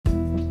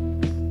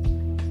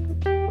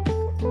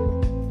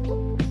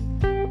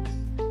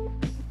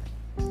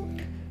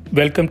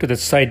Welcome to the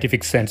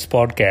Scientific Sense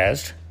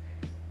podcast,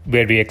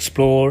 where we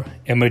explore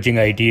emerging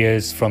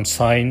ideas from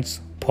science,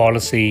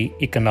 policy,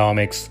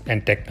 economics,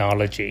 and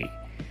technology.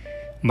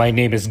 My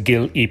name is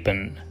Gil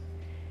Eapen.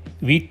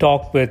 We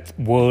talk with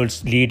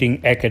world's leading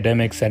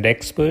academics and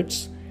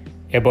experts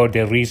about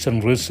their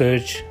recent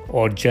research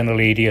or general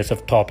areas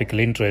of topical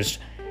interest.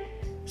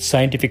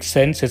 Scientific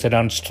Sense is an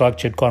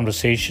unstructured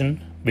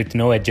conversation with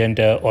no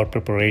agenda or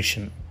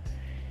preparation.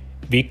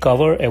 We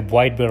cover a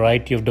wide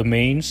variety of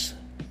domains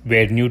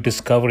where new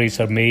discoveries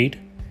are made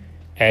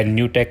and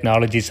new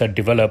technologies are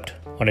developed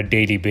on a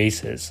daily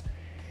basis.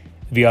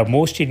 We are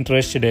most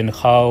interested in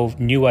how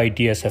new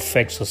ideas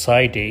affect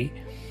society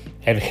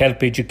and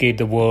help educate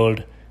the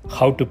world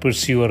how to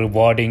pursue a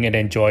rewarding and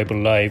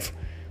enjoyable life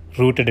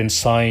rooted in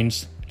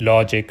science,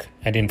 logic,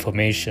 and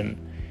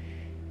information.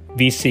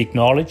 We seek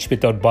knowledge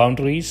without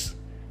boundaries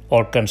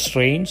or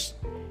constraints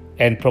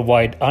and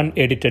provide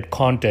unedited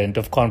content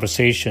of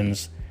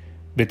conversations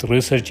with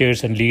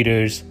researchers and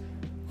leaders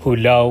who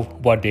love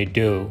what they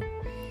do.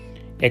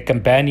 A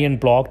companion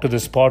blog to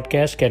this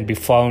podcast can be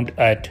found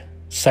at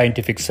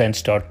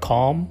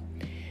scientificsense.com,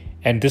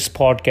 and this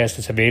podcast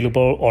is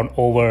available on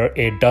over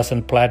a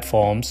dozen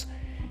platforms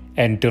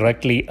and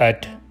directly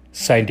at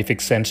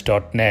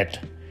scientificsense.net.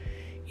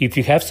 If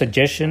you have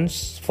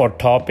suggestions for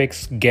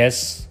topics,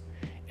 guests,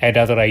 and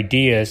other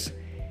ideas,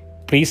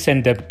 please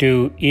send them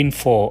to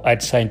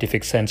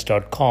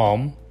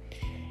info@scientificsense.com,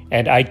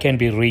 and I can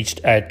be reached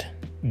at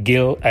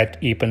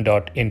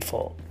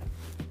gil@eapen.info.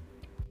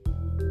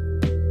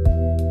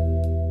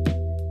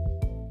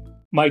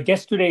 My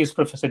guest today is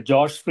Professor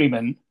Josh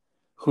Freeman,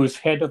 who is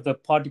head of the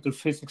Particle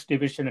Physics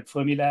Division at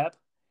Fermilab,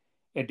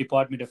 a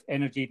Department of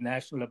Energy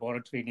national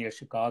laboratory near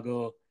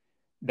Chicago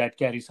that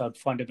carries out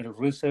fundamental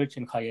research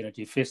in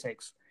high-energy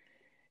physics.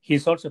 He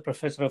is also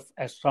professor of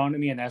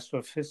astronomy and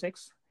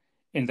astrophysics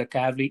in the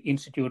Kavli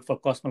Institute for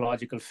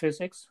Cosmological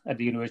Physics at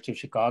the University of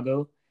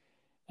Chicago,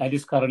 and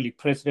is currently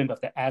president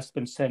of the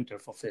Aspen Center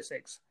for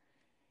Physics.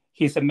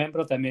 He is a member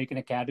of the American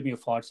Academy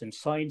of Arts and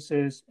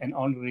Sciences, an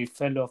honorary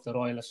fellow of the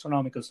Royal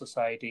Astronomical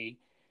Society,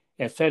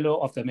 a fellow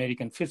of the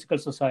American Physical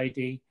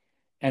Society,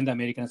 and the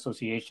American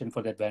Association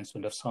for the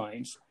Advancement of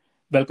Science.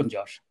 Welcome,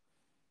 Josh.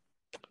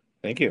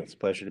 Thank you. It's a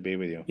pleasure to be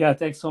with you. Yeah,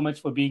 thanks so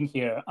much for being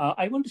here.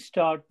 I want to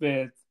start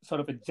with sort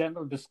of a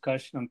general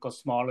discussion on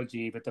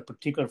cosmology with a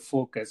particular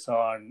focus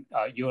on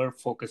your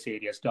focus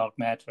areas, dark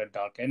matter and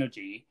dark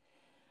energy.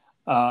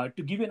 To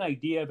give you an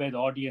idea where the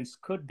audience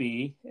could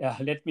be,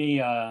 let me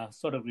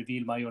sort of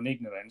reveal my own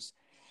ignorance.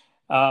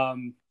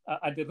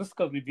 At the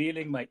risk of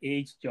revealing my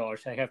age,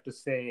 Josh, I have to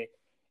say,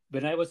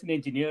 when I was in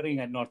engineering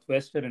at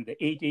Northwestern in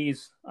the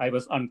 80s, I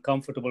was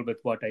uncomfortable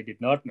with what I did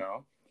not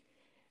know.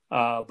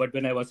 But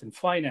when I was in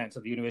finance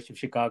at the University of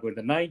Chicago in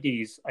the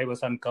 90s, I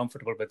was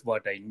uncomfortable with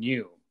what I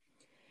knew.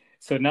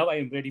 So now I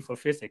am ready for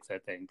physics, I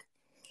think.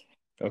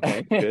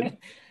 Okay, good.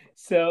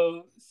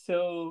 So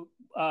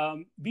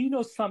we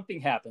know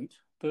something happened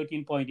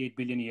 13.8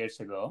 billion years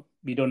ago.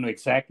 We don't know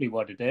exactly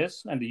what it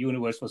is, and the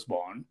universe was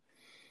born.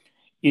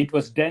 It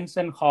was dense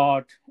and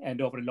hot,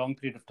 and over a long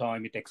period of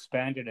time, it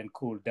expanded and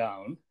cooled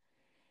down.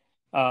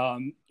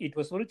 It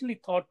was originally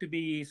thought to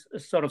be a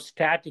sort of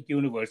static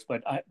universe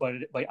by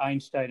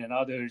Einstein and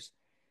others,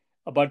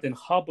 but then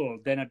Hubble,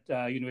 then at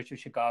University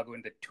of Chicago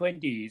in the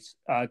 20s,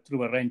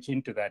 threw a wrench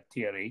into that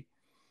theory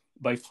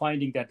by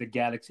finding that the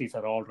galaxies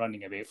are all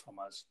running away from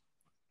us.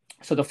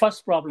 So the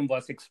first problem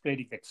was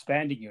explaining the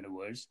expanding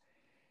universe.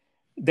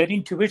 That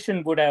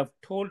intuition would have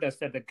told us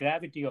that the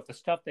gravity of the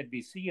stuff that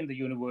we see in the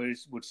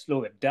universe would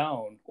slow it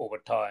down over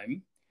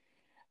time,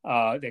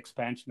 the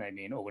expansion,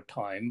 over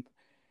time.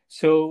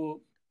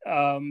 So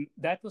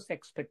that was the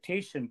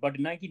expectation. But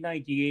in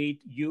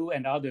 1998, you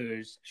and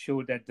others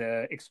showed that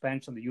the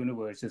expansion of the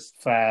universe is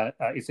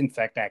in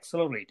fact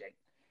accelerating,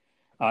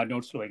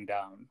 not slowing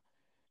down.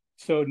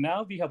 So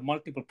now we have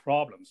multiple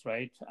problems,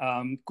 right?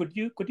 Could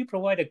you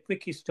provide a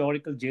quick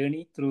historical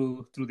journey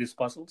through these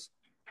puzzles?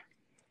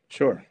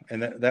 Sure,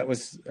 and that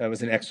was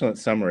an excellent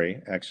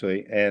summary,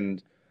 actually.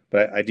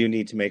 But I do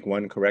need to make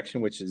one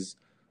correction, which is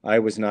I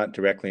was not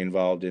directly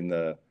involved in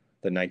the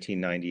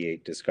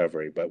 1998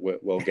 discovery, but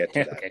we'll get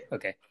to that.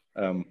 Okay.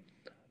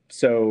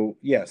 So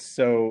yes,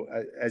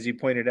 as you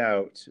pointed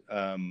out,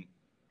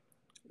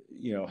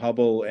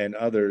 Hubble and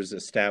others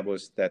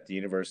established that the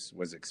universe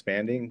was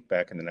expanding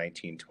back in the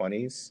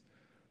 1920s.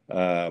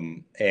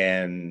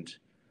 And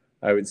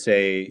I would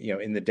say,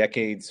 in the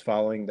decades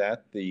following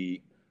that,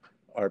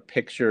 our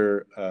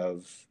picture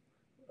of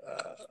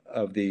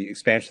the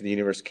expansion of the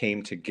universe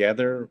came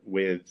together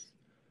with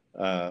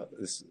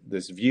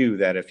this view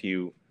that if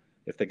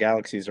the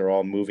galaxies are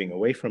all moving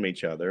away from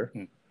each other,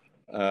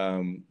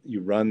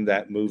 you run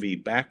that movie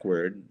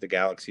backward, the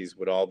galaxies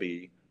would all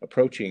be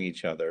approaching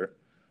each other.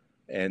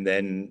 And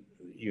then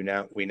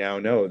we now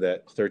know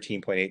that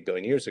 13.8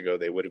 billion years ago,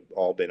 they would have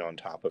all been on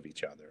top of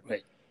each other.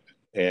 Right.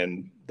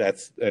 And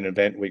that's an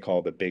event we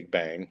call the Big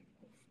Bang.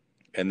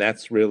 And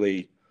that's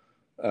really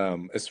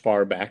as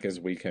far back as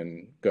we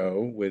can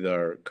go with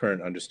our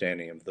current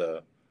understanding of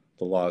the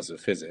laws of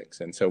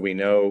physics. And so we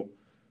know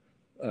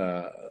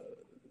uh,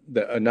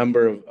 a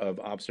number of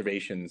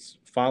observations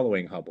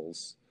following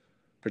Hubble's,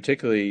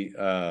 particularly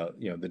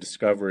the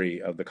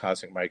discovery of the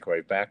cosmic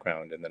microwave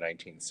background in the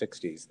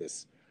 1960s,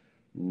 this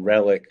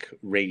relic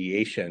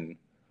radiation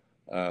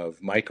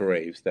of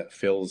microwaves that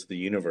fills the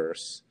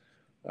universe,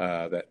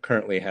 that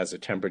currently has a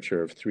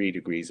temperature of 3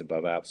 degrees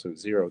above absolute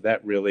zero.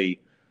 That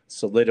really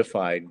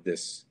solidified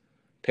this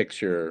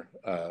picture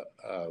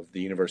of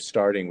the universe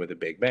starting with a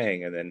Big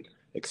Bang and then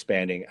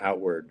expanding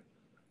outward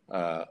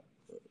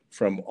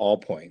from all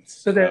points.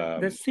 So the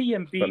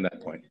CMB, from that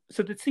point.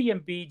 So the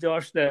CMB,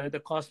 Josh,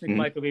 the cosmic Mhm.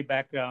 microwave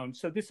background.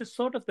 So this is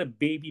sort of the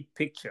baby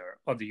picture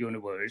of the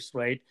universe,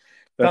 right?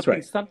 That's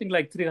right. Something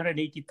like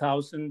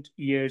 380,000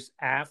 years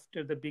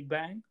after the Big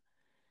Bang.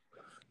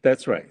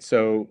 That's right.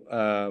 So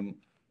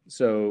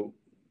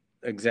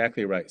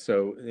exactly right.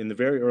 So in the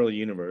very early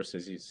universe,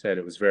 as you said,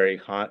 it was very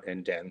hot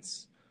and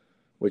dense,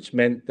 which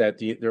meant that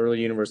the early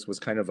universe was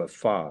kind of a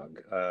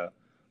fog.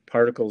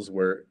 Particles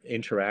were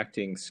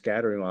interacting,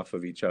 scattering off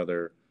of each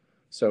other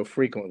so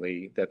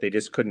frequently that they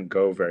just couldn't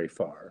go very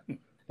far.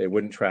 They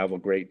wouldn't travel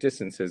great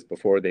distances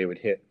before they would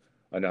hit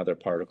another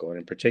particle. And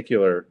in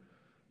particular,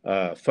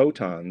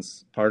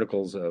 photons,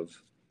 particles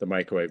of the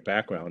microwave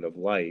background of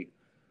light,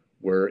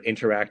 were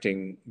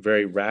interacting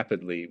very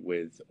rapidly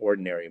with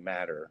ordinary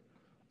matter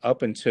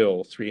up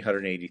until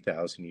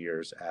 380,000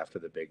 years after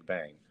the Big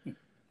Bang.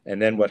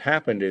 And then what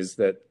happened is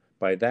that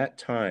by that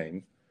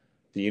time,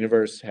 the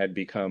universe had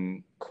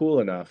become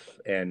cool enough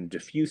and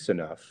diffuse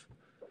enough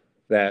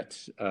that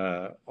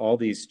all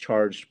these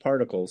charged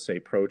particles, say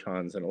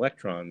protons and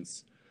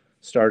electrons,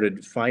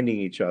 started finding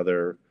each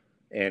other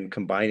and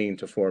combining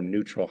to form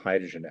neutral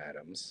hydrogen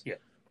atoms. Yeah.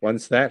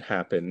 Once that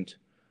happened,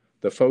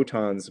 the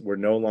photons were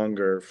no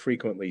longer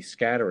frequently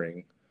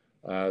scattering.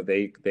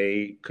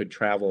 They could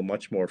travel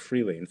much more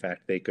freely. In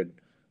fact, they could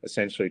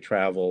essentially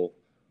travel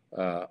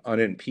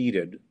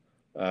unimpeded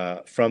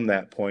from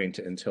that point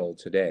until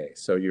today.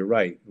 So you're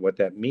right. What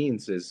that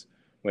means is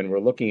when we're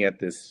looking at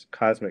this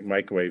cosmic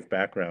microwave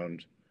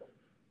background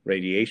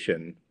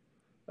radiation,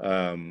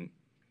 we're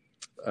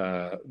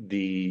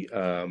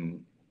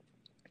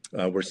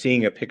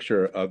seeing a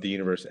picture of the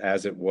universe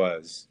as it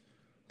was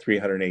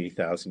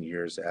 380,000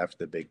 years after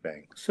the Big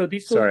Bang. So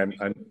this. Sorry,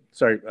 I'm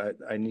sorry.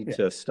 I need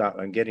to stop.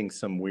 I'm getting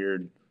some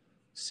weird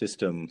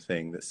system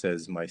thing that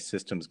says my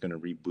system's going to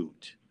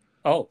reboot.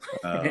 Oh,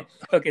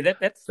 okay.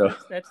 That's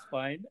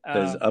fine.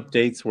 Says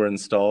updates were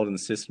installed and the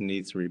system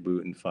needs to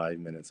reboot in 5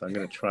 minutes. I'm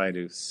going to try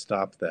to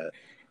stop that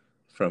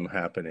from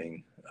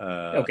happening.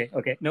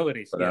 Okay, no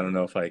worries. But I don't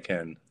know if I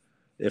can.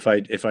 If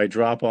I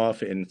drop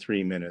off in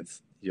 3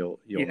 minutes, you'll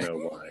know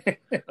why.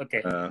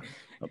 Okay.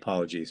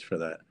 Apologies for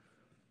that.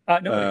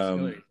 No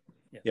worries.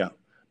 Yeah,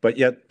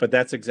 but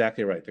that's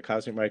exactly right. The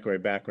cosmic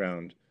microwave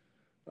background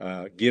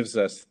gives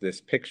us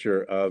this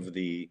picture of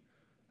the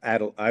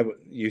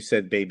you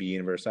said baby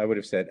universe. I would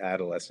have said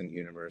adolescent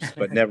universe,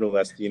 but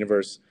nevertheless, the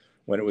universe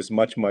when it was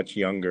much, much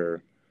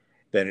younger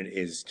than it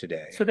is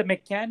today. So the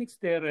mechanics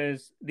there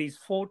is these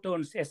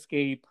photons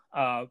escape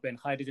when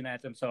hydrogen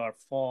atoms are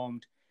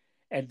formed,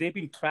 and they've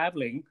been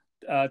traveling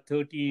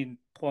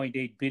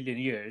 13.8 billion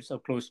years or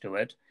close to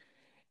it,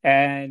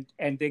 and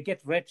they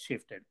get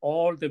redshifted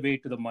all the way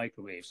to the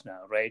microwaves now,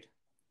 right?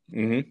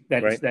 Mm-hmm.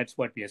 That's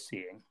what we are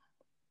seeing.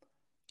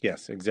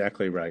 Yes,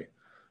 exactly right.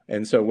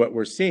 And so what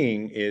we're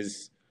seeing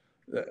is,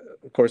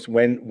 of course,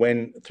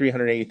 when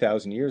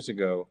 380,000 years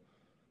ago,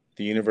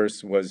 the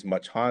universe was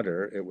much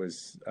hotter. It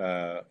was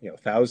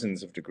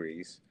thousands of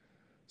degrees.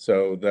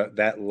 So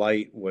that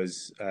light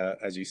was,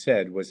 as you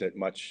said,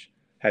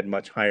 had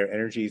much higher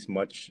energies,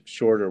 much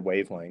shorter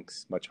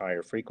wavelengths, much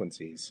higher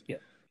frequencies. Yeah.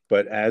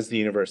 But as the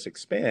universe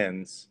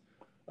expands,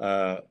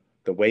 the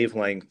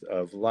wavelength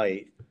of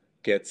light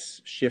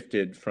gets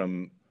shifted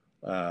from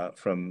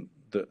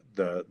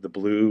the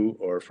blue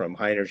or from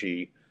high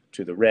energy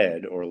to the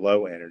red or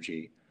low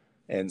energy.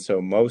 And so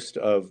most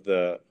of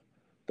the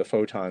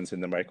photons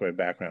in the microwave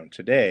background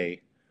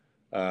today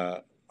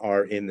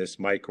are in this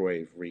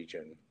microwave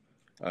region,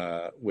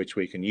 which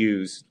we can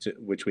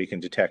which we can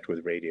detect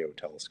with radio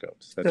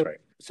telescopes. That's right.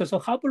 So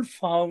Hubble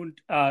found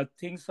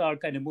things are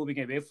kind of moving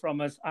away from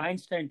us.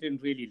 Einstein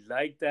didn't really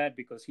like that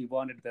because he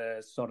wanted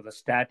the sort of the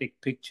static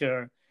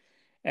picture.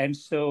 And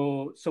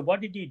so what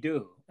did he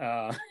do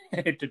to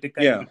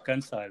kind of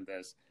reconcile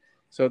this?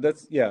 So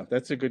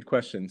that's a good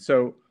question.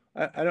 So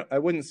I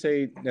wouldn't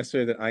say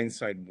necessarily that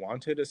Einstein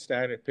wanted a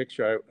static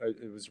picture.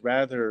 It was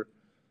rather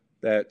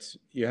that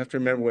you have to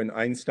remember when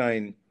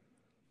Einstein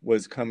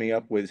was coming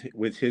up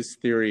with his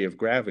theory of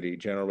gravity,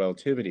 general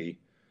relativity.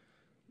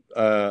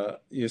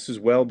 This is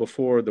well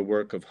before the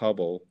work of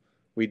Hubble.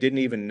 We didn't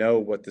even know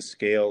what the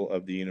scale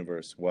of the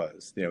universe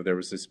was. There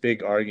was this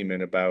big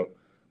argument about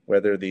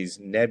whether these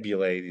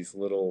nebulae, these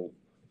little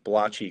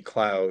blotchy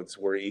clouds,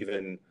 were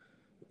even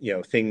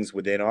things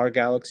within our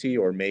galaxy,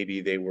 or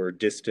maybe they were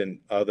distant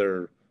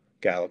other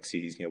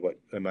galaxies, what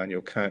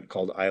Immanuel Kant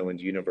called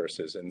island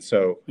universes. And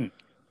so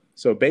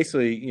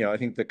basically, I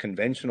think the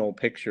conventional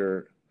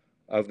picture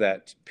of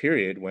that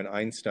period when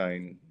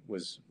Einstein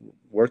was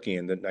working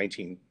in the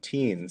 19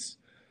 teens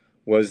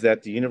was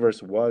that the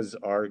universe was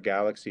our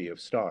galaxy of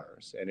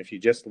stars. And if you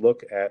just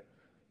look at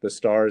the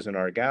stars in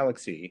our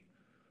galaxy,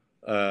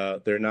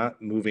 they're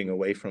not moving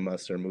away from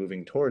us or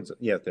moving towards,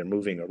 yet they're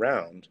moving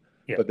around,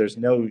 Yeah. but there's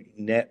no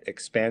net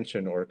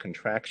expansion or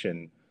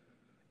contraction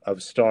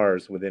of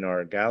stars within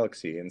our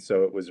galaxy. And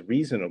so it was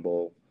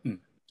reasonable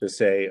to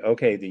say,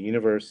 okay, the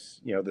universe,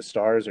 the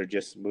stars are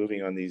just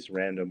moving on these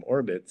random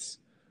orbits.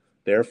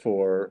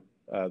 Therefore,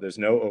 there's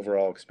no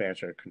overall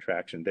expansion or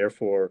contraction.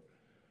 Therefore,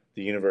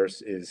 the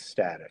universe is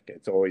static.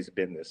 It's always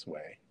been this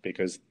way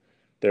because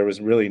there was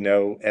really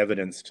no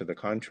evidence to the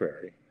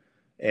contrary.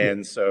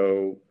 And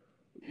so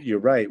you're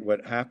right.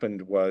 What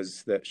happened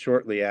was that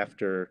shortly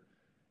after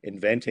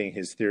inventing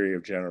his theory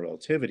of general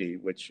relativity,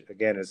 which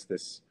again is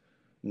this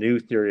new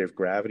theory of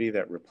gravity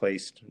that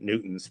replaced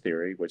Newton's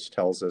theory, which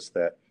tells us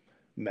that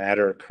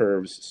matter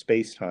curves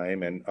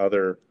space-time and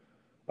other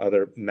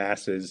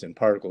masses and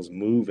particles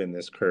move in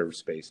this curved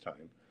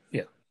space-time.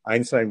 Yeah.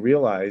 Einstein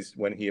realized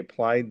when he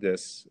applied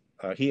this,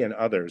 he and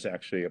others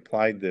actually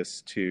applied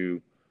this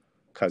to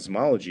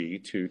cosmology,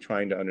 to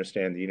trying to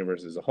understand the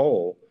universe as a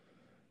whole,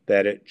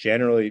 that it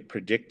generally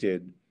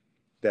predicted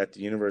that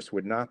the universe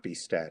would not be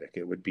static.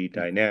 It would be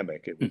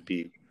dynamic. It would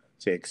be,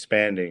 say,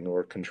 expanding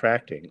or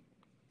contracting.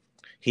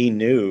 He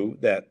knew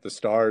that the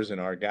stars in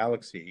our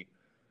galaxy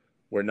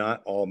were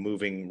not all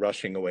moving,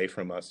 rushing away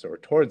from us or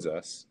towards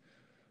us.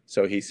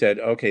 So he said,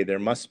 okay, there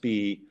must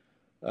be,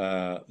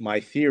 my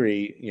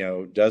theory,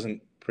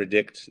 doesn't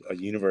predict a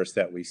universe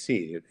that we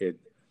see. It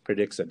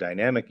predicts a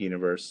dynamic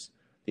universe.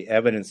 The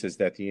evidence is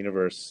that the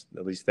universe,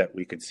 at least that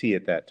we could see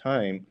at that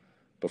time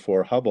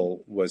before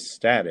Hubble, was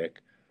static.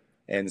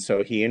 And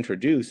so he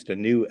introduced a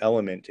new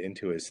element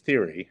into his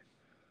theory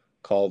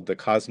called the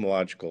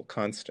cosmological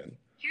constant.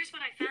 Here's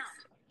what I found.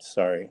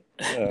 Sorry.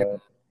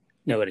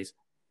 No worries.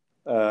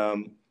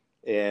 Sorry,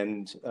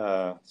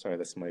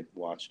 that's my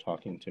watch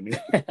talking to me.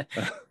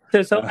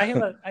 So I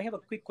have a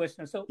quick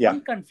question. So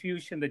one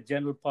confusion the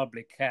general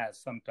public has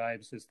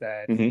sometimes is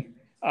that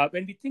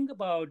when we think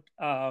about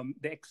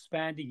the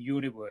expanding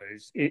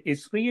universe,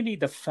 it's really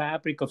the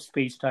fabric of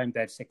space-time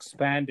that's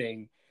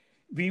expanding.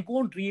 We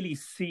won't really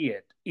see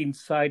it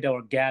inside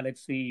our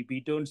galaxy. We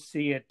don't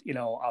see it,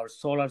 our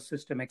solar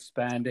system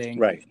expanding.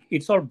 Right.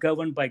 It's all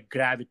governed by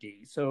gravity.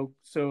 So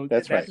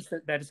that's right.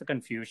 That is a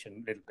confusion a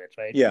little bit,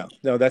 right? Yeah.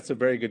 No, that's a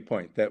very good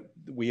point. That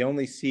we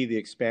only see the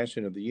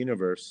expansion of the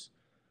universe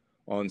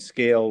on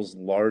scales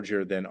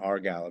larger than our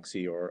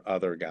galaxy or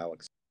other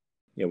galaxies.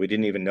 We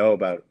didn't even know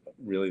about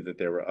really that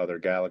there were other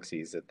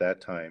galaxies at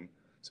that time.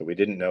 So we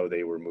didn't know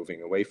they were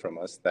moving away from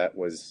us. That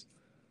was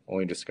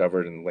only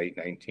discovered in the late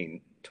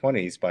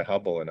 1920s by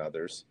Hubble and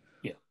others.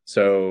 Yeah.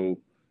 So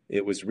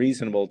it was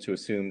reasonable to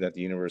assume that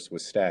the universe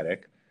was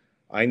static.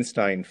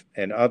 Einstein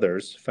and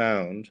others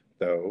found,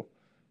 though,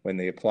 when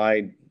they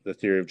applied the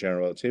theory of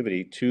general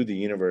relativity to the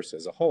universe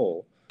as a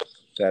whole,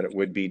 that it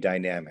would be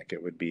dynamic.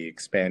 It would be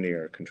expanding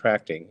or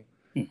contracting.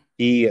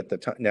 He at the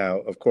time, now,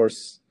 of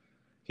course,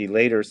 he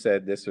later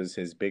said this was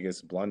his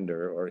biggest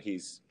blunder, or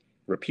he's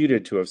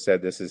reputed to have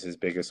said this is his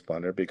biggest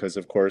blunder, because,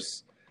 of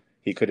course,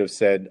 he could have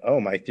said, oh,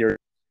 my theory of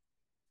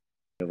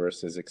the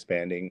universe is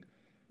expanding,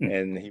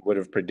 and he would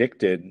have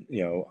predicted,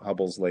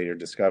 Hubble's later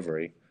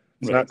discovery.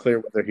 It's not clear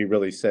whether he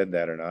really said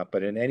that or not,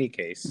 but in any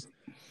case,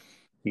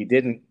 he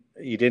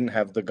didn't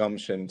have the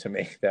gumption to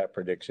make that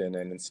prediction,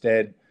 and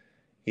instead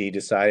he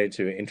decided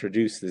to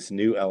introduce this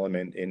new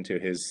element into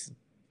his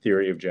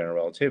theory of general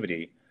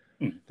relativity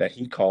that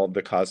he called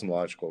the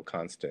cosmological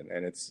constant.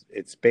 And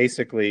it's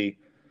basically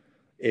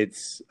a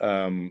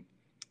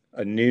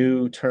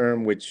new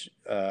term which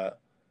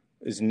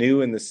is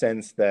new in the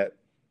sense that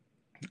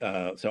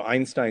so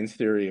Einstein's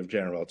theory of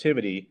general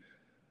relativity,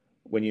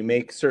 when you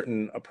make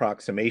certain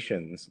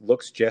approximations,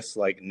 looks just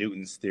like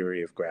Newton's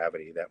theory of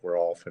gravity that we're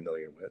all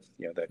familiar with,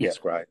 that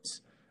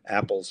describes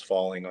apples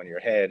falling on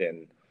your head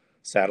and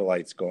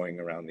satellites going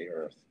around the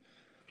Earth.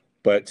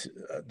 But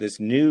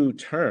this new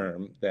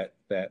term that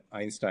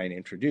Einstein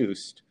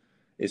introduced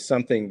is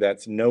something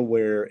that's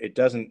nowhere, it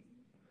doesn't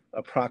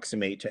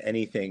approximate to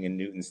anything in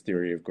Newton's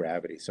theory of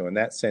gravity. So in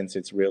that sense,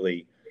 it's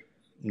really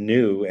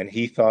new, and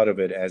he thought of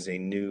it as a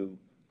new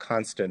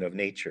constant of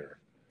nature.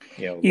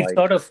 He's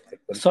sort of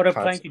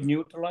trying to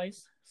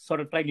neutralize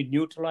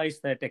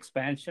that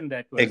expansion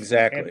that was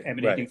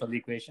emanating from the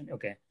equation.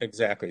 Okay.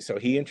 Exactly. So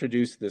he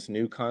introduced this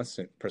new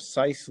constant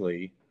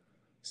precisely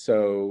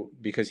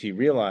because he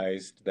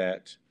realized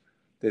that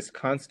this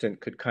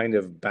constant could kind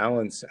of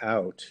balance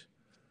out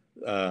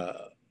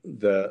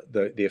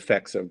the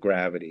effects of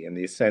gravity, in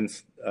the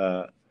sense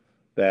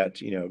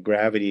that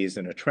gravity is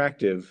an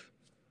attractive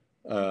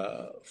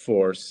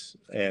force,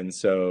 and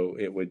so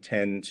it would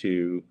tend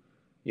to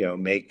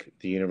make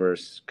the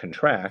universe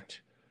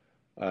contract.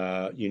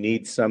 You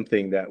need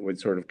something that would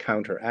sort of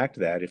counteract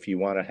that if you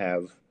want to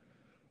have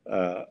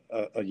a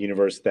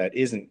universe that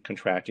isn't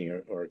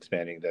contracting or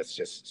expanding, that's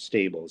just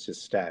stable, it's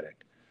just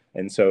static.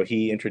 And so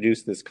he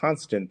introduced this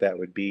constant that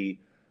would be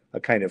a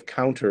kind of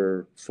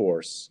counter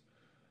force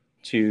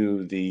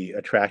to the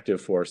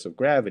attractive force of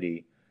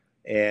gravity.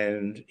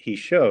 And he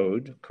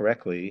showed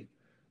correctly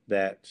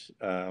that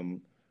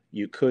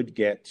you could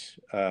get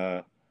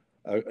a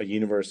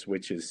universe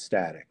which is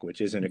static,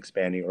 which isn't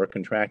expanding or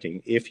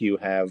contracting, if you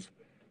have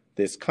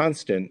this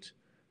constant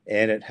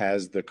and it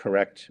has the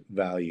correct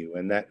value.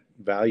 And that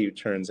value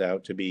turns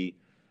out to be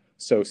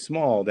so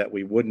small that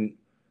we wouldn't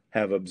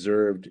have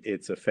observed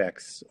its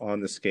effects on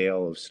the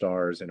scale of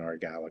stars in our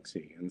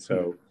galaxy. And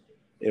so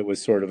it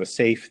was sort of a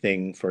safe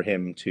thing for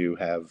him to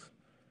have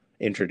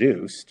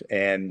introduced.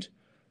 And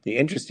the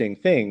interesting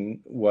thing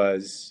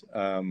was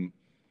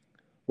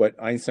what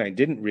Einstein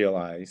didn't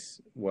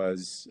realize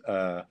was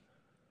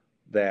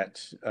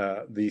that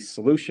these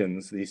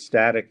solutions, these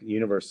static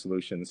universe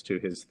solutions to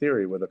his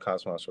theory with a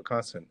cosmological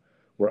constant,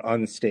 were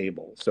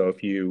unstable. So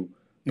if you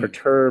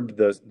perturb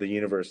the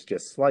universe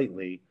just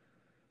slightly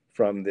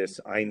from this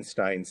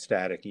Einstein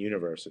static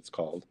universe, it's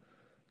called,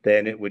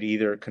 then it would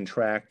either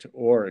contract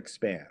or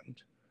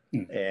expand.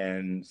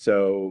 And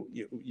so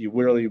you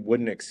really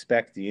wouldn't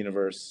expect the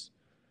universe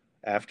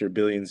after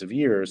billions of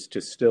years to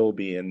still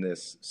be in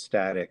this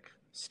static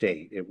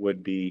state. It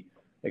would be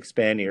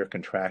expanding or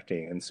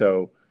contracting. And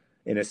so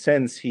in a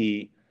sense,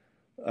 he,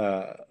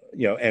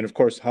 and of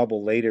course,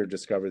 Hubble later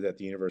discovered that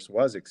the universe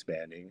was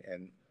expanding.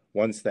 And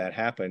once that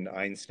happened,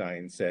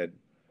 Einstein said,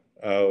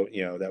 oh,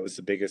 that was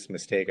the biggest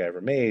mistake I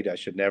ever made. I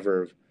should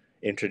never have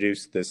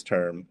introduced this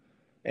term.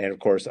 And of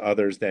course,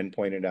 others then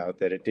pointed out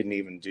that it didn't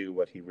even do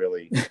what he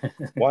really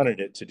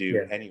wanted it to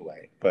do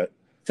anyway. But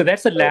so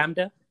that's a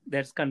lambda.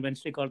 That's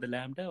conventionally called the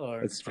lambda,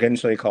 or it's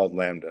conventionally called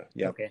lambda.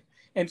 Yeah. Okay.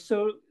 And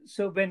so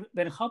when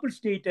Hubble's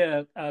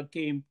data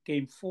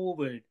came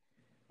forward,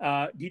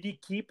 did he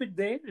keep it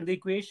there in the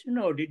equation,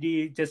 or did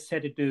he just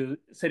set it to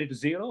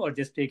zero, or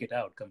just take it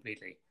out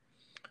completely?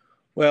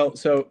 Well,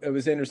 so it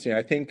was interesting.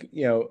 I think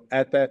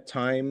at that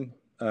time,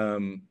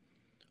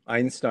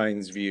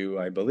 Einstein's view,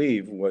 I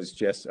believe, was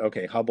just,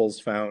 okay, Hubble's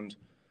found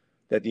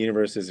that the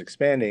universe is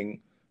expanding.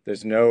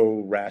 There's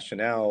no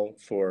rationale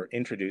for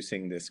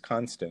introducing this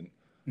constant.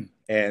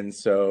 And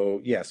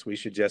so, yes, we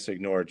should just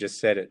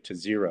set it to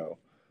zero.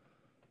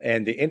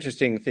 And the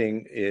interesting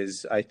thing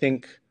is, I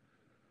think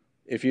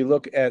if you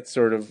look at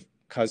sort of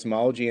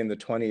cosmology in the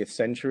 20th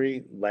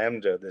century,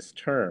 lambda, this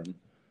term,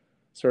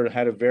 sort of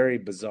had a very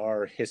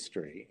bizarre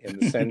history in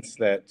the sense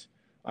that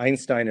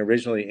Einstein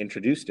originally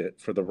introduced it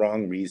for the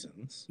wrong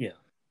reasons. Yeah.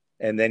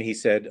 And then he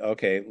said,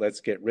 okay, let's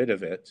get rid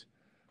of it.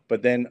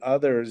 But then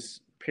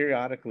others,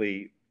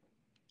 periodically,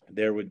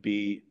 there would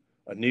be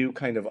a new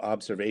kind of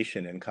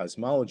observation in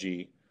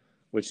cosmology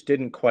which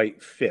didn't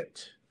quite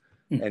fit.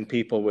 And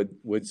people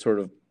would sort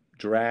of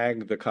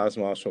drag the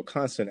cosmological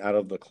constant out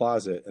of the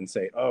closet and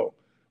say, oh,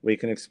 we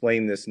can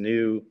explain this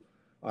new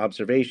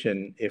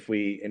observation if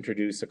we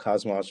introduce a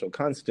cosmological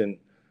constant,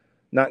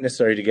 not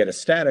necessarily to get a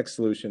static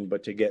solution,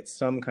 but to get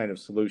some kind of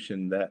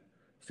solution that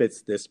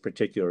fits this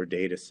particular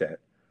data set.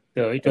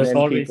 So it was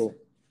always,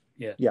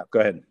 yeah, go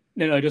ahead.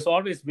 No, it was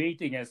always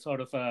waiting as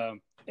sort of a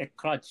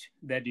crutch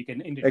that you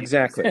can introduce.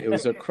 Exactly, it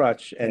was a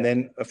crutch. And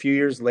then a few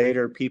years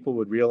later, people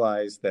would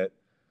realize that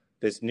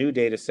this new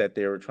data set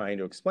they were trying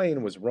to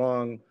explain was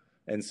wrong.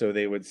 And so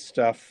they would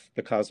stuff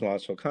the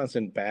cosmological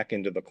constant back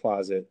into the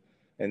closet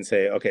and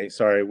say, okay,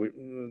 sorry,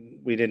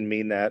 we didn't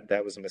mean that.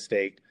 That was a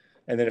mistake.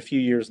 And then a few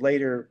years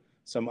later,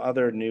 some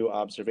other new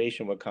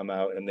observation would come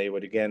out and they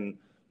would again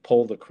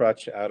pull the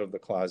crutch out of the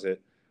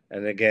closet.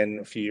 And again,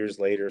 a few years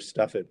later,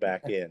 stuff it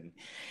back in.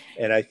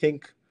 And I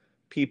think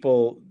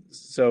people,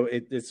 so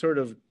it sort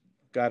of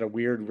got a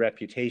weird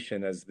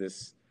reputation as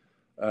this,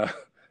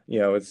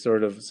 it's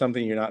sort of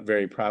something you're not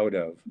very proud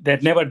of.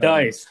 That never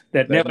dies.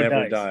 That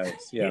never dies.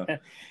 Yeah.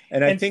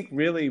 And I think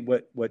really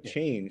what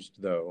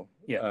changed, though,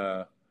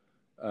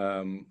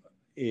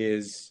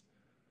 is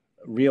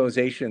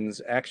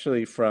realizations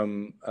actually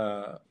from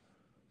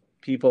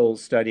people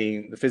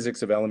studying the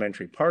physics of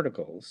elementary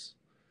particles,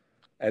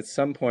 at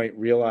some point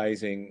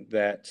realizing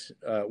that,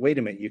 wait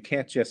a minute, you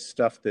can't just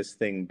stuff this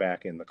thing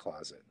back in the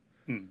closet.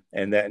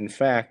 And that, in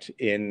fact,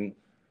 in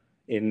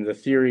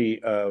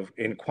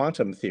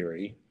quantum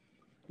theory,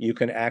 you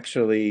can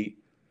actually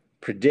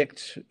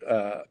predict,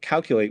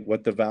 calculate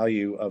what the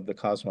value of the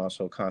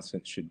cosmological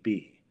constant should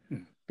be.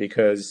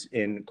 Because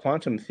in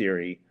quantum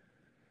theory,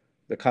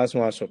 the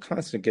cosmological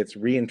constant gets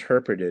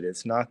reinterpreted.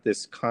 It's not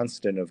this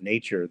constant of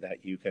nature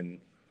that you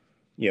can,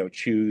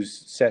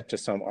 choose set to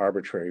some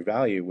arbitrary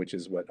value, which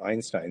is what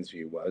Einstein's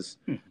view was.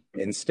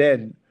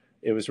 Instead,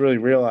 it was really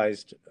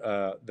realized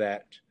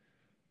that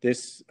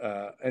this,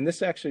 and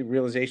this actually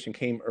realization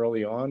came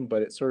early on,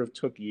 but it sort of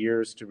took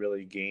years to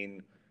really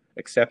gain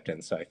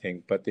acceptance, I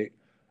think. But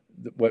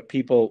what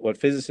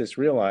physicists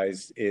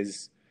realized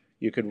is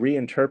you could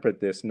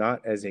reinterpret this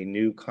not as a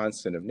new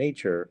constant of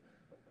nature,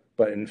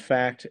 but in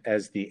fact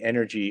as the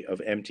energy of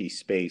empty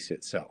space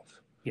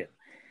itself.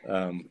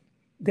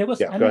 There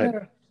was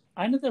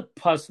another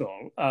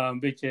puzzle,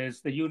 which is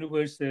the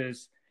universe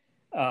is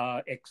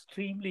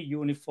extremely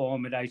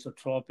uniform and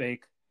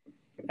isotropic,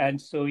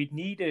 and so it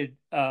needed,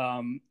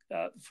 from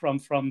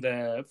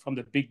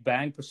the Big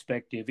Bang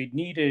perspective, it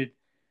needed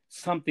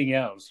something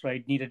else,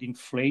 right? It needed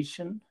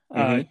inflation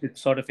to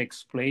sort of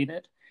explain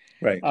it.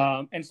 Right.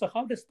 And so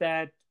how does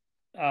that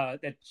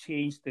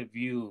change the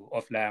view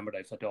of lambda,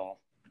 if at all?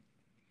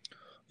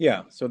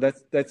 Yeah, so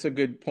that's a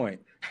good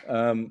point.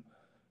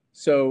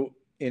 So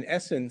in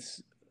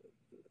essence,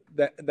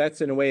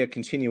 that's in a way a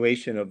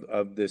continuation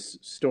of this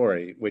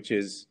story, which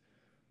is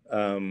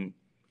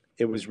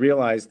it was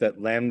realized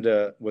that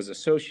lambda was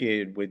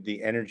associated with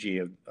the energy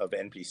of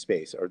empty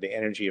space, or the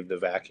energy of the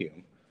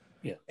vacuum.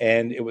 Yeah.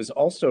 And it was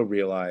also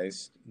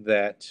realized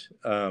that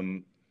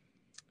that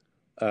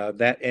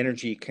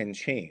energy can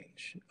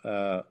change.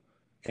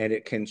 And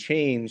it can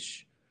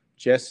change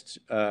just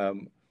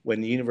when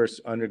the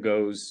universe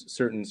undergoes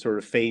certain sort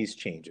of phase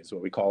changes,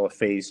 what we call a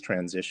phase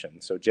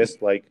transition. So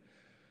just like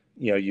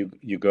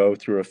you go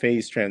through a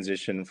phase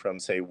transition from,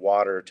 say,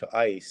 water to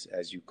ice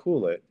as you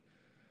cool it,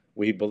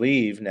 we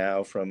believe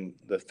now from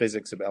the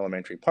physics of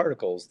elementary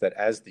particles that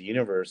as the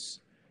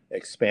universe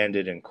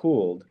expanded and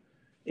cooled,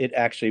 it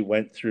actually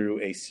went through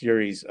a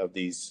series of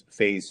these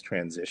phase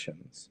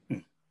transitions.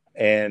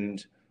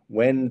 And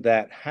when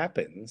that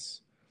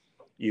happens,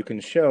 you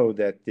can show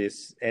that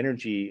this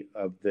energy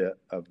of the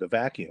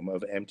vacuum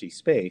of empty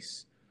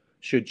space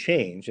should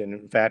change, and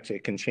in fact,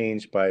 it can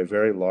change by a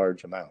very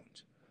large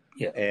amount.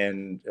 Yeah.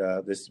 And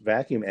this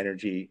vacuum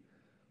energy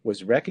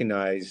was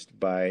recognized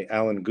by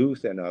Alan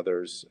Guth and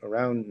others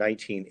around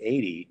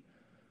 1980,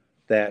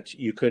 that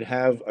you could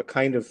have a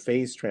kind of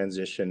phase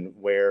transition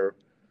where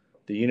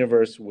the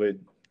universe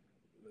would,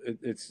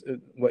 it's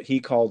what he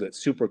called it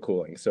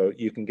supercooling. So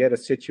you can get a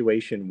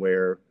situation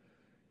where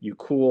you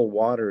cool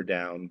water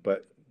down,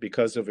 but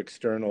because of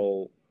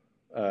external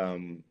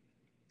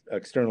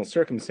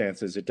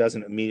circumstances, it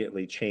doesn't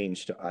immediately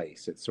change to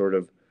ice. It sort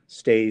of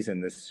stays in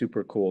this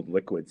supercooled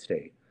liquid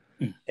state.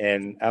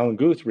 And Alan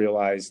Guth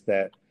realized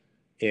that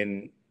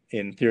in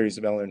theories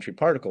of elementary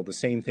particle, the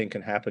same thing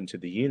can happen to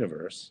the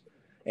universe.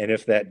 And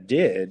if that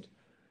did,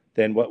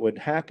 then what would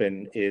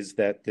happen is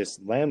that this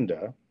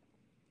lambda,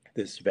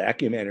 this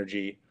vacuum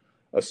energy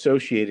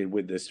associated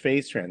with this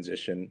phase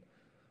transition,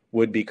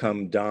 would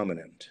become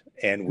dominant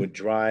and would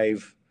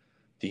drive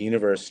the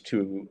universe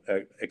to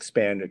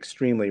expand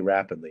extremely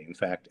rapidly, in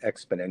fact,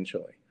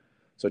 exponentially.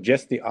 So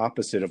just the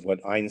opposite of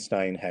what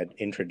Einstein had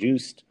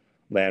introduced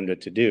lambda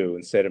to do.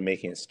 Instead of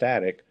making it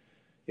static,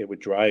 it would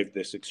drive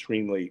this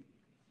extremely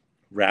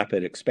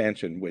rapid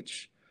expansion,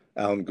 which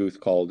Alan Guth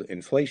called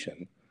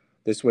inflation.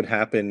 This would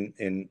happen,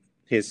 in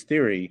his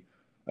theory,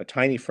 a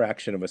tiny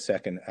fraction of a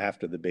second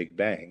after the Big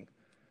Bang.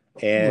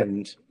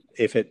 And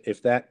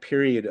if that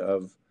period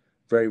of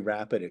very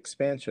rapid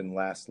expansion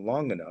lasts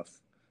long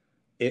enough,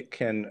 it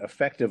can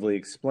effectively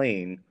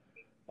explain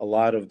a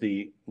lot of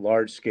the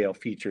large-scale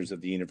features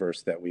of the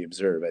universe that we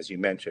observe, as you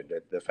mentioned.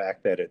 The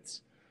fact that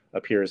it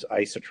appears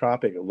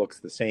isotropic, it looks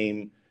the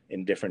same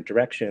in different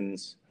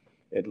directions.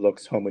 It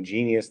looks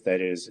homogeneous,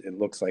 that is, it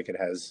looks like it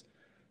has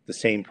the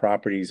same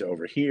properties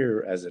over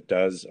here as it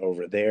does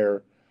over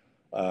there.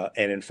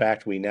 And in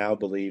fact, we now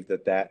believe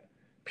that that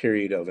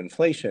period of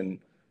inflation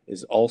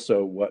is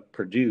also what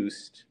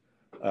produced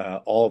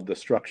all of the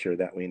structure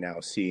that we now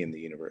see in the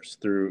universe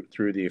through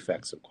the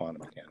effects of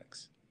quantum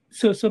mechanics.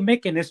 So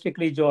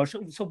mechanistically, Josh,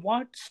 so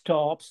what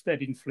stops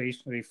that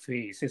inflationary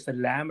phase? Is the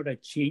lambda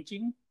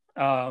changing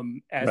as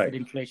that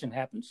inflation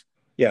happens?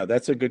 Yeah,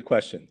 that's a good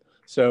question.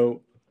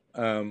 So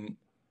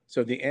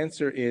the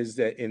answer is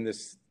that in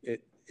this,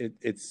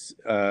 it's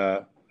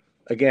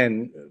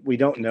again, we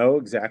don't know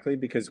exactly,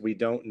 because we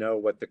don't know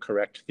what the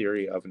correct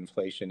theory of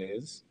inflation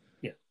is.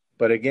 Yeah.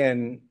 But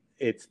again,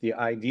 the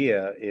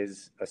idea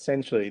is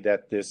essentially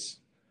that this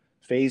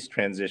phase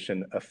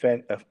transition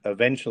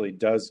eventually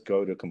does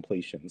go to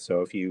completion.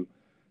 So if you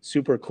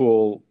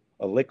supercool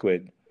a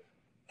liquid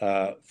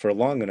for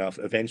long enough,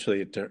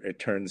 eventually it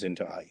turns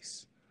into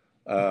ice.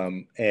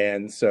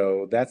 And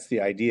so that's the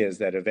idea, is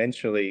that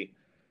eventually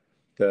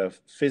the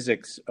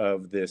physics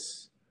of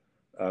this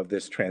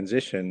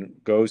transition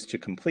goes to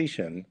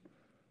completion,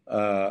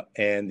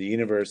 and the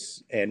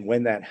universe, and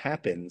when that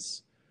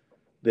happens,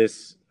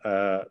 this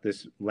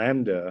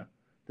lambda,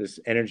 this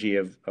energy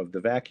of the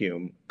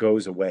vacuum,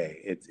 goes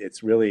away.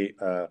 It's really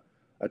a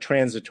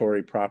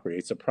transitory property.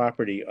 It's a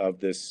property of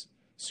this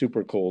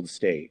supercooled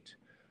state,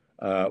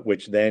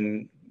 which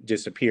then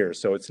disappears.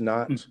 So it's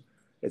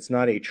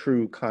not a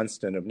true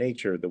constant of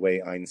nature the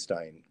way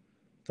Einstein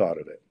thought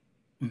of it.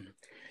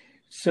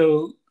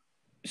 So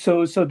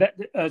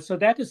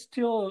that is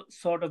still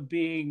sort of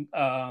being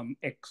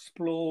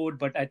explored,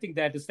 but I think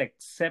that is the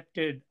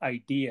accepted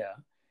idea.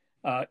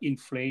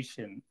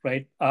 Inflation,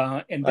 right?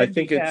 And I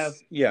think I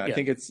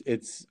think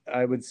it's.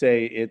 I would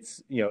say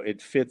it's,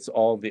 it fits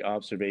all the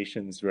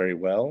observations very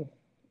well.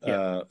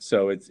 Yeah.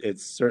 So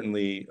it's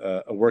certainly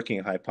a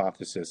working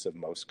hypothesis of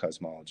most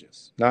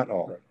cosmologists. Not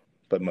all,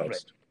 but most.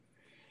 Right.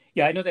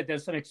 Yeah, I know that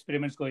there's some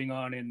experiments going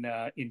on in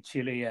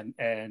Chile and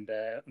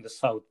the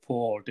South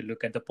Pole to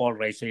look at the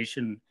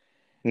polarization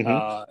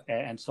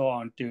and so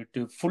on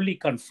to fully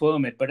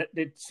confirm it. But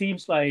it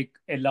seems like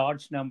a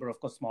large number of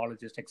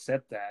cosmologists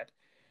accept that.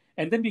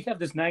 And then we have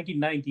this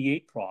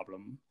 1998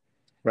 problem,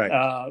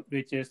 right?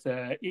 Which is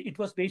it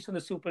was based on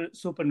the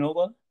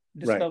supernova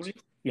discovery.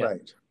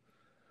 Right.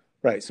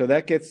 Right. So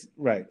that gets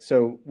right.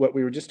 So what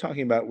we were just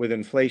talking about with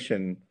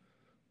inflation,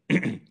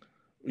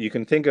 you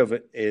can think of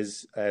it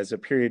as a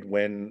period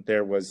when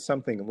there was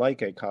something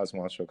like a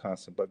cosmological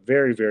constant, but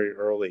very, very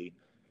early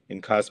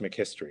in cosmic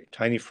history,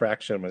 tiny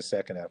fraction of a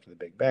second after the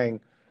Big Bang.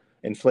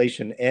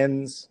 Inflation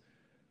ends.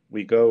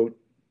 We go,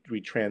 we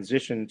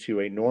transition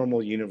to a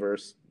normal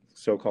universe,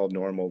 so-called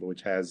normal,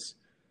 which has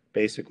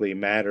basically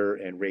matter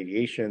and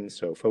radiation,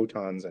 so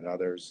photons and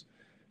others.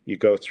 You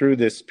go through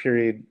this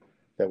period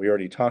that we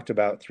already talked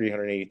about,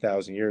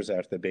 380,000 years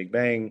after the Big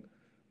Bang,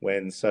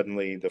 when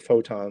suddenly the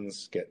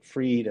photons get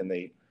freed and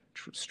they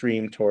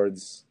stream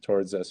towards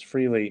us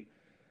freely.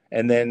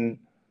 And then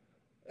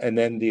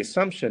the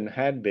assumption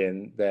had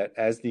been that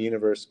as the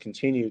universe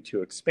continued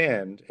to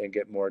expand and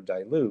get more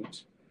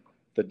dilute,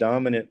 the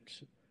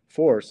dominant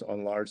force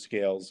on large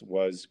scales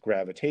was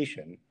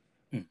gravitation,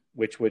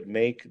 which would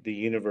make the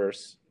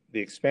universe,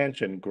 the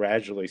expansion,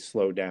 gradually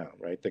slow down,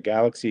 right? The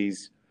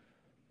galaxies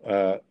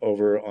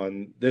over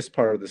on this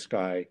part of the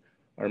sky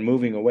are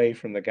moving away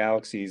from the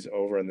galaxies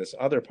over in this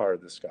other part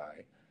of the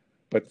sky,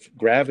 but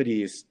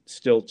gravity is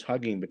still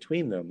tugging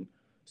between them,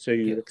 so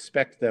you Yeah.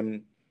 expect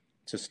them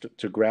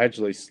to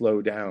gradually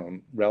slow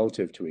down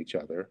relative to each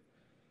other.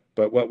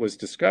 But what was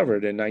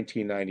discovered in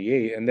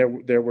 1998, and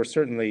there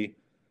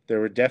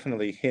were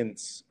definitely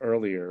hints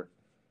earlier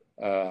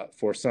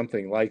for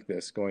something like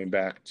this going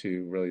back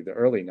to really the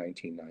early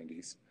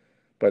 1990s,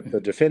 but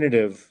the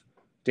definitive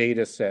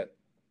data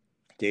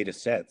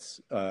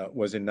sets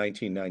was in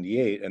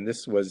 1998, and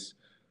this was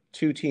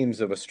two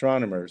teams of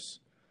astronomers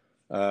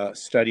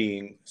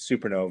studying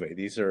supernovae.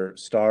 These are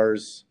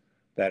stars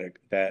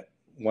that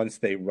once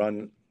they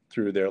run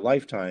through their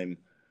lifetime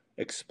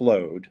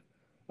explode.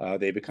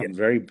 They become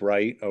very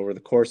bright over the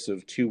course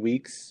of 2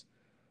 weeks.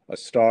 A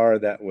star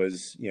that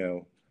was,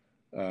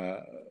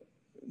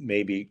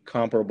 maybe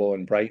comparable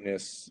in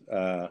brightness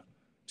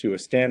to a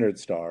standard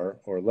star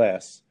or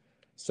less,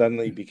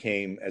 suddenly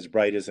became as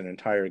bright as an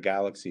entire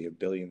galaxy of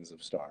billions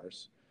of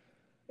stars.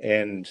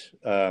 And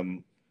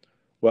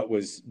what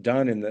was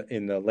done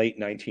in the late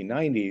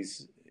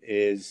 1990s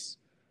is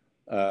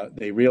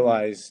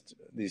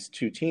these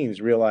two teams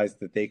realized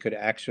that they could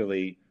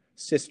actually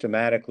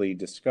systematically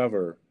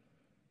discover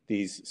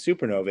these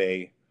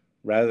supernovae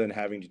rather than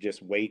having to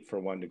just wait for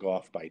one to go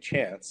off by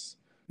chance.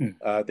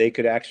 They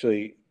could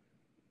actually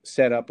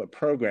set up a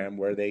program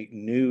where they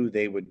knew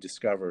they would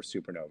discover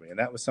supernovae, and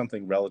that was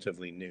something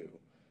relatively new.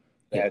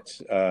 Yeah.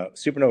 That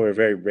supernovae are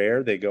very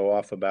rare. They go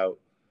off about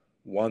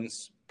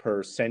once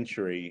per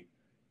century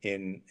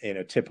in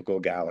a typical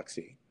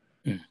galaxy.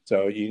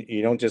 So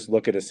you don't just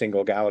look at a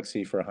single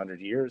galaxy for 100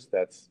 years.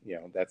 That's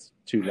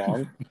too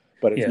long.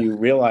 But if Yeah. you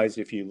realize,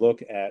 if you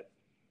look at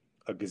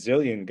a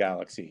gazillion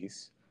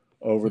galaxies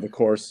over the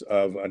course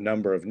of a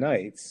number of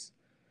nights,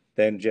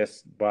 then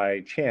just by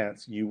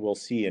chance you will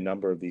see a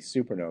number of these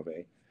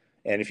supernovae.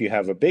 And if you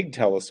have a big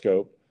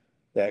telescope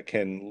that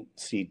can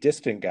see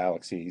distant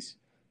galaxies,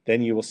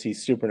 then you will see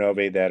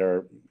supernovae that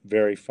are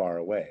very far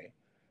away.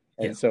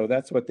 Yeah. And so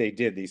that's what they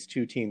did. These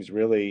two teams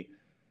really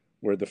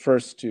were the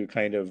first to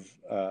kind of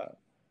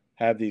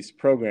have these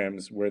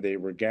programs where they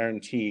were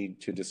guaranteed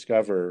to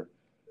discover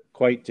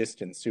quite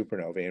distant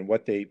supernovae. And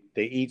what they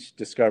each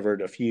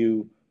discovered a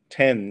few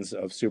tens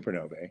of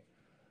supernovae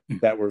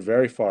that were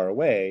very far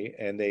away,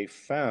 and they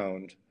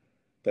found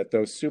that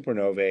those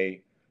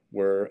supernovae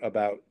were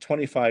about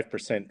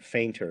 25%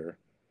 fainter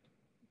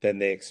than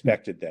they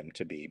expected them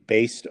to be,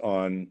 based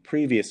on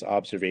previous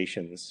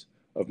observations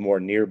of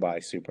more nearby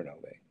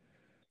supernovae.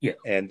 Yeah.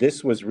 And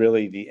this was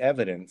really the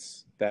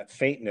evidence that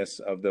faintness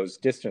of those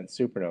distant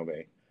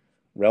supernovae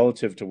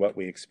relative to what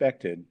we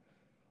expected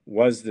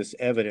was this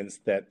evidence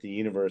that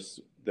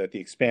that the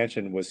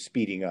expansion was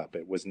speeding up.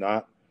 It was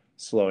not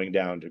slowing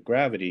down to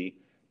gravity,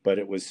 but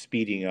it was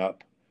speeding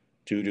up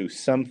due to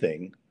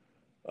something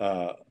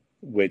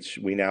which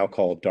we now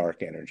call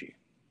dark energy.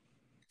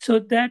 So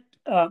that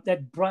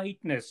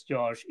brightness,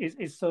 Josh,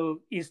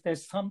 is there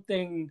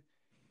something,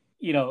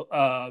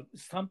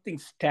 something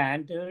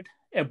standard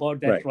about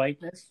that Right.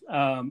 brightness?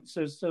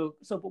 So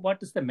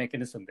what is the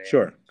mechanism there?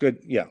 Sure.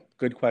 Good. Yeah.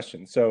 Good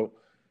question. So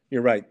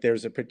you're right.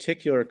 There's a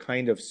particular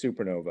kind of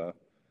supernova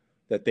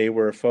that they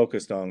were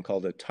focused on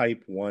called a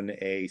type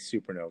 1a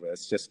supernova.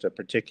 It's just a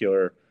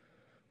particular,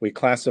 we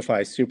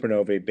classify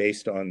supernovae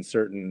based on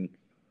certain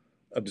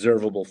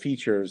observable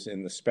features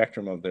in the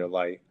spectrum of their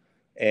light.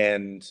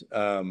 And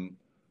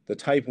the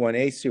type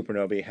 1a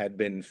supernovae had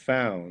been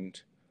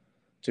found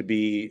to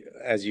be,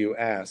 as you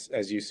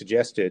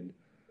suggested,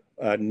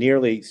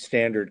 nearly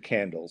standard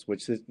candles,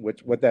 which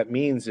what that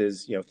means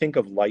is, think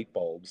of light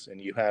bulbs, and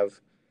you have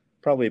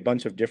probably a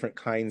bunch of different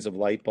kinds of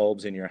light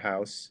bulbs in your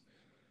house.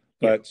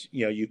 Yeah. But,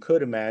 you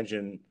could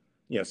imagine,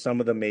 some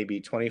of them may be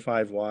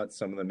 25 watts,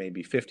 some of them may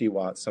be 50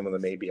 watts, some of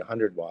them may be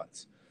 100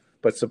 watts.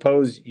 But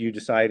suppose you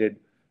decided,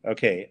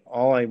 okay,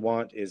 all I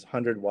want is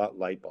 100-watt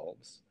light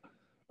bulbs.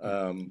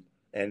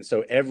 And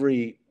so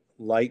every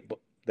light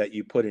that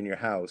you put in your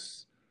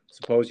house,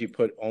 suppose you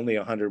put only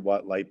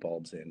 100-watt light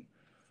bulbs in.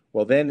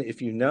 Well, then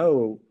if you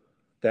know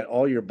that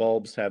all your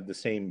bulbs have the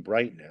same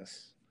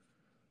brightness,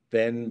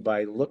 then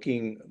by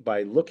looking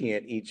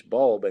at each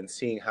bulb and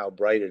seeing how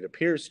bright it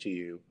appears to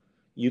you,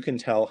 you can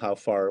tell how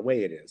far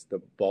away it is.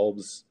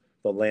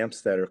 The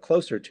lamps that are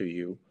closer to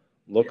you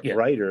look Yeah.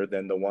 brighter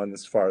than the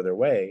ones farther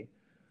away.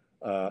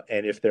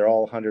 And if they're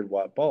all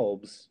 100-watt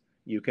bulbs,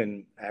 you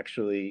can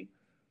actually,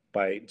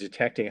 by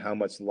detecting how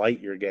much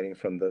light you're getting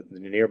from the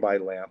nearby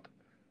lamp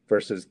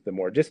versus the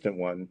more distant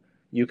one,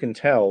 you can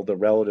tell the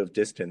relative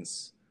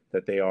distance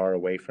that they are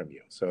away from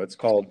you. So it's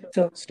called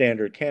So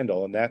standard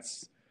candle, and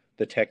that's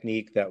the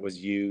technique that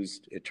was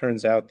used. It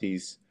turns out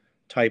these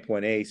type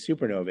 1a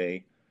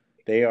supernovae,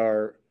 they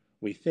are,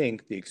 we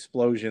think, the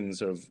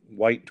explosions of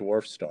white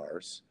dwarf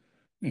stars.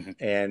 mhm.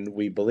 And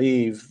we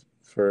believe,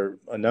 for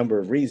a number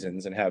of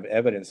reasons, and have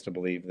evidence to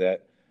believe,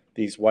 that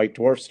these white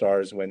dwarf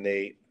stars, when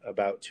they,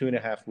 about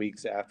 2.5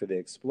 weeks after they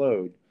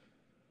explode,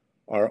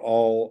 are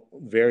all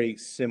very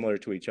similar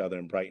to each other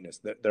in brightness.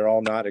 They're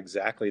all not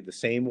exactly the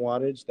same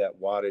wattage. That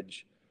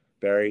wattage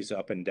varies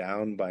up and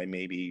down by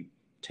maybe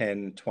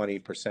 10,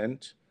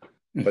 20%,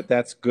 but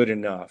that's good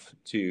enough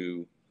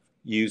to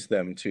use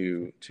them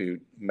to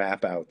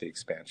map out the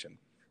expansion.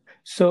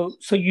 So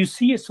you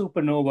see a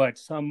supernova at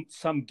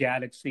some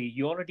galaxy.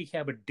 You already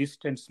have a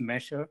distance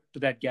measure to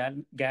that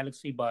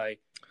galaxy by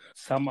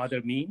some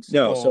other means,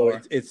 No, so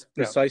or it's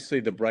no? precisely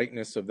the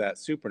brightness of that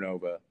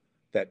supernova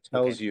that Okay.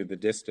 tells you the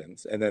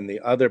distance. And then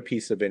the other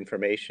piece of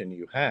information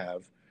you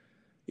have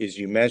is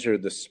you measure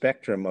the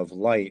spectrum of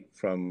light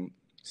from,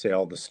 say,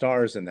 all the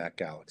stars in that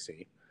galaxy.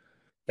 Yeah.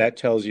 That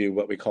tells you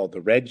what we call the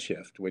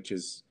redshift, which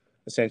is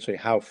essentially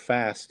how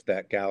fast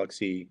that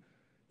galaxy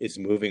is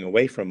moving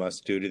away from us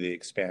due to the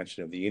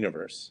expansion of the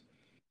universe.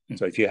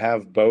 So if you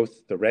have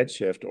both the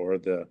redshift or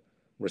the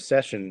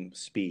recession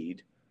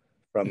speed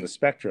from the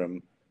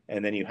spectrum,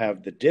 and then you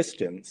have the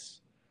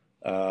distance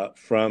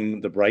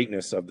from the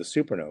brightness of the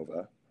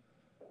supernova,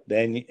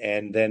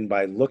 then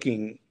by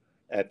looking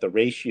at the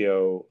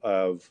ratio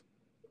of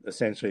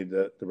essentially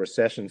the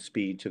recession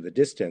speed to the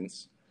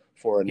distance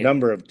for a Yeah.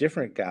 number of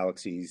different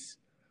galaxies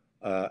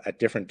at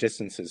different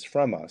distances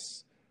from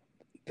us,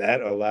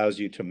 that allows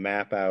you to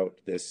map out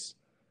this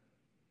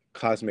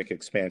cosmic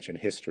expansion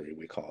history,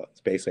 we call it.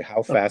 It's basically how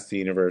Okay. fast the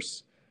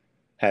universe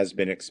has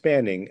been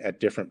expanding at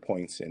different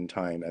points in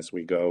time as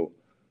we go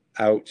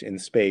out in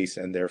space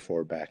and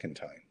therefore back in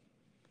time.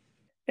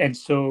 And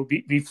so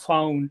we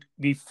found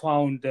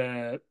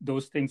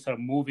those things are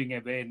moving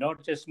away,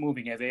 not just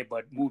moving away,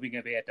 but moving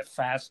away at a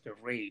faster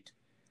rate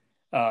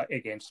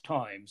against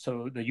time.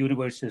 So the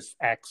universe is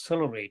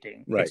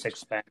accelerating its Right.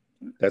 expansion.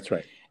 That's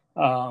right.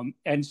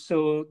 And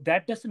so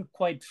that doesn't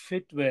quite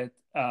fit with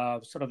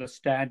sort of the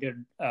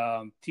standard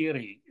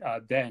theory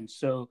then.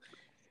 So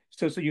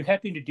you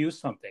had to introduce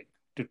something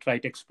to try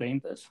to explain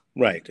this.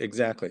 Right,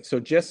 exactly. So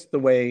just the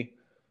way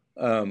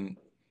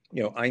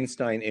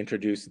Einstein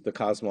introduced the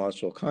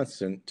cosmological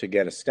constant to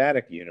get a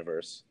static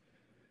universe,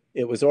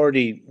 it was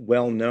already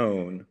well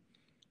known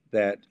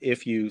that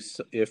if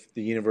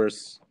the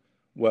universe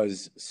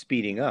was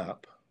speeding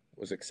up,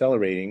 was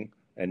accelerating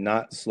and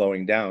not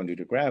slowing down due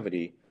to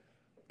gravity,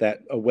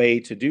 that a way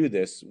to do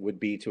this would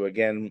be to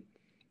again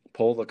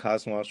pull the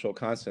cosmological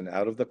constant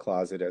out of the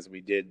closet, as we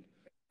did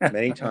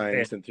many Okay.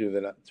 times and through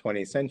the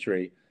 20th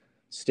century,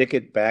 stick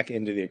it back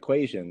into the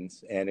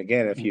equations, and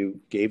again, if you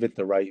gave it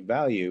the right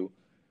value,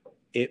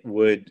 it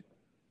would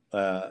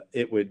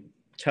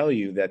tell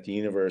you that the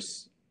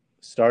universe,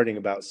 starting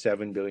about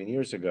 7 billion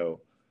years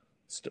ago,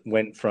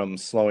 went from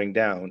slowing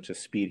down to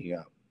speeding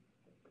up.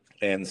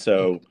 And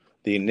so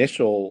the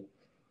initial,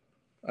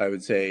 I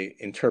would say,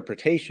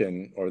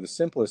 interpretation, or the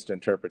simplest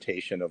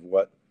interpretation of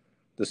what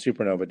the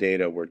supernova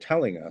data were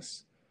telling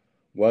us,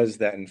 was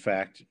that in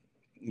fact,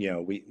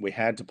 we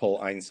had to pull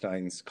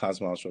Einstein's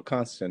cosmological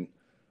constant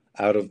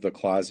out of the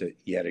closet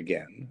yet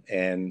again.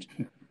 And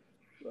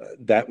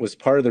that was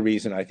part of the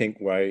reason, I think,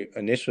 why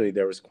initially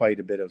there was quite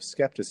a bit of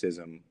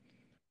skepticism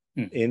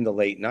in the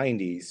late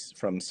 90s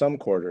from some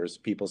quarters,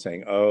 people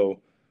saying, oh,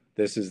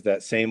 this is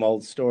that same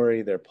old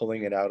story. They're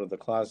pulling it out of the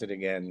closet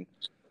again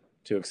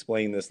to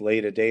explain this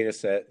later data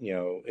set.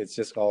 It's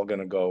just all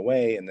going to go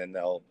away, and then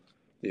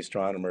the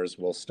astronomers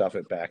will stuff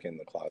it back in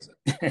the closet.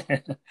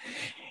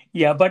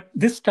 Yeah, but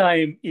this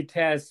time it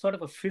has sort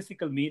of a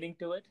physical meaning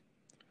to it.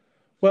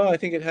 Well, I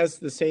think it has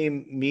the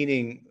same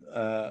meaning.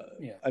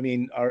 Yeah. I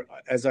mean,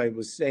 as I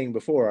was saying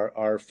before,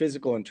 our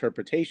physical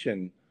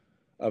interpretation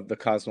of the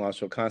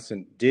cosmological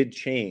constant did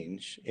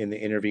change in the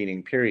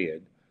intervening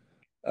period,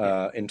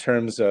 in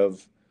terms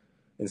of,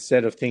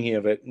 instead of thinking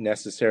of it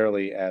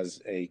necessarily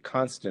as a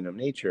constant of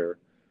nature,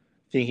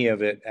 thinking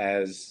of it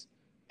as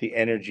the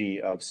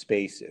energy of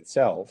space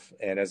itself.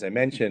 And as I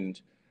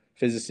mentioned,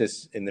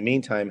 physicists in the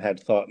meantime had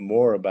thought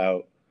more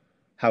about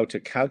how to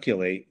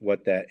calculate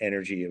what that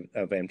energy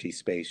of empty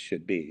space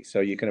should be. So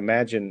you can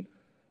imagine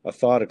a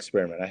thought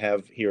experiment. I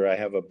have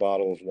a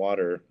bottle of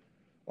water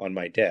on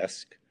my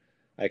desk.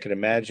 I could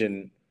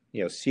imagine,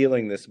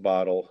 sealing this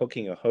bottle,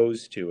 hooking a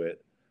hose to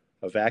it,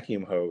 a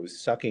vacuum hose,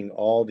 sucking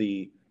all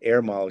the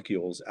air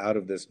molecules out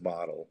of this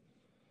bottle,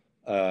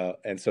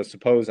 And so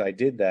suppose I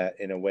did that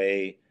in a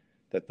way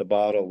that the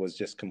bottle was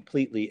just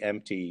completely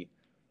empty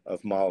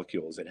of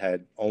molecules. It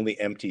had only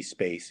empty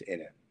space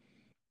in it.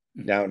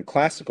 Now, in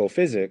classical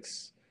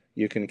physics,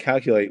 you can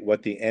calculate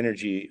what the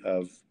energy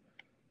of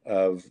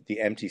the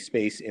empty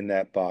space in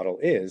that bottle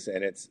is,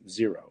 and it's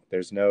zero.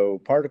 There's no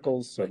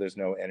particles, so there's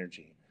no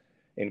energy.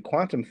 In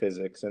quantum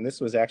physics, and this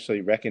was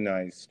actually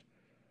recognized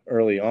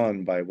early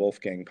on by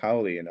Wolfgang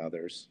Pauli and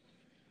others,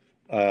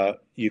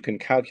 you can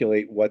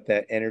calculate what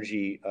that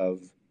energy of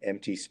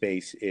empty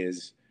space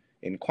is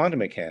in quantum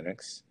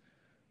mechanics,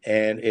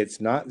 and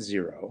it's not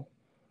zero.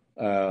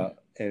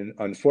 And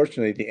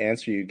unfortunately, the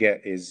answer you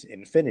get is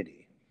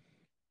infinity.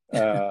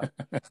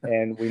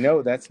 And we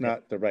know that's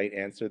not the right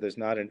answer. There's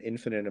not an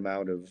infinite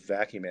amount of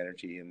vacuum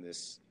energy in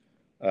this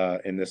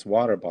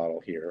water bottle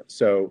here.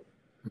 So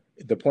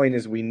the point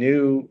is, we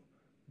knew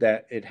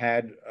that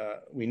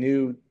we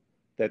knew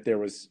that there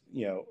was,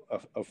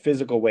 a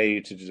physical way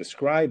to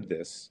describe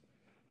this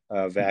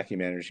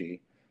vacuum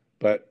energy,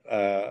 but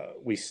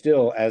we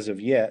still, as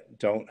of yet,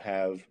 don't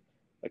have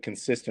a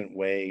consistent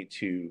way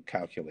to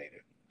calculate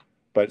it.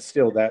 But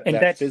still,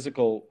 that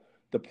physical.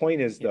 The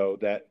point is, though,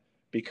 that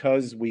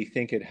because we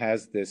think it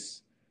has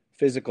this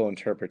physical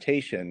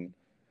interpretation,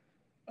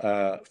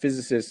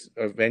 physicists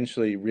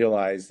eventually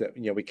realize that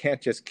we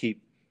can't just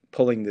keep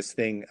pulling this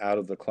thing out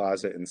of the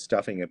closet and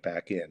stuffing it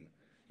back in.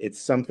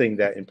 It's something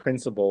that, in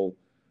principle,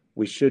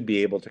 we should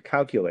be able to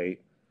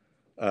calculate.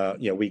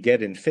 We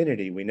get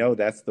infinity. We know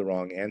that's the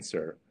wrong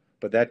answer,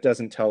 but that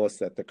doesn't tell us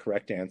that the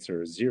correct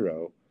answer is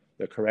zero.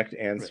 The correct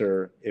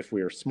answer, if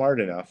we are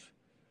smart enough,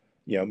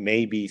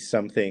 may be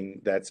something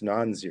that's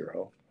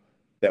non-zero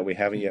that we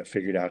haven't yet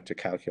figured out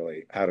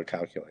how to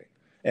calculate.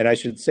 And I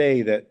should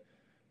say that,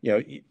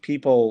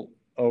 people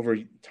over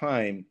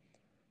time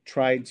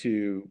tried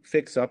to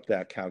fix up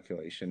that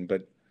calculation,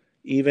 but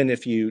even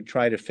if you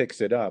try to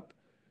fix it up,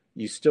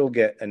 you still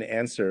get an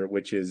answer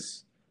which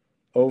is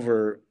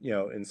over,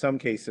 in some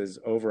cases,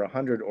 over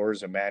 100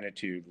 orders of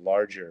magnitude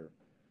larger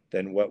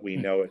than what we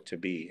know it to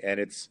be.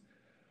 And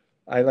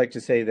I like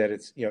to say that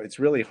it's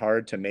really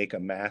hard to make a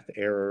math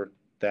error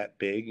that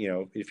big.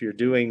 If you're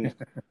doing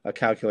a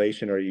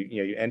calculation, or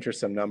you enter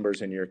some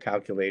numbers in your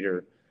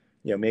calculator,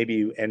 maybe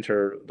you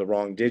enter the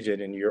wrong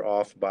digit and you're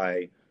off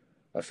by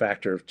a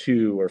factor of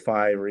 2 or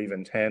 5 or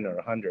even 10 or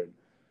 100.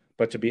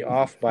 But to be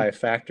off by a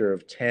factor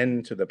of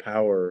 10 to the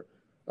power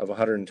of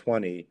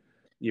 120,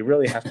 you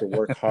really have to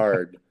work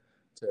hard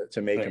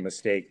to make a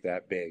mistake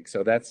that big.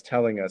 So that's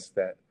telling us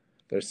that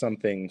there's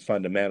something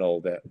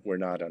fundamental that we're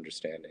not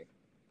understanding.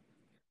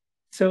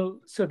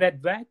 So that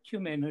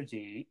vacuum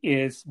energy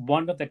is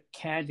one of the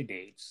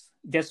candidates,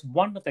 just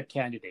one of the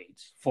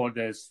candidates for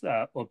this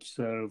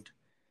observed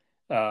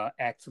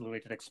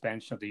accelerated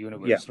expansion of the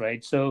universe,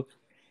 right? So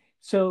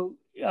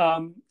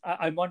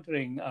I'm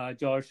wondering,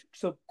 George,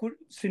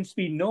 since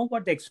we know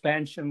what the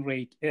expansion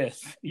rate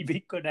is,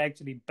 we could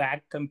actually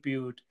back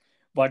compute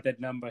what that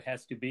number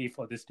has to be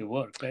for this to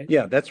work, right?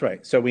 Yeah, that's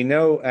right. So we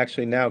know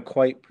actually now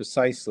quite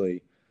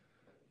precisely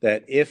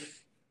that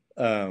if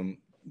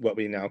what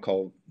we now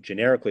call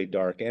generically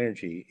dark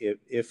energy,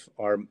 if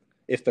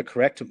the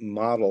correct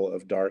model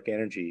of dark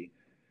energy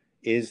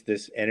is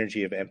this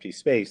energy of empty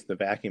space, the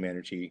vacuum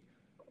energy,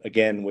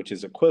 again, which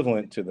is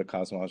equivalent to the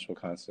cosmological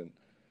constant,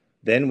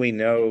 then we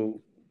know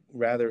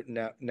rather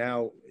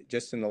now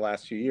just in the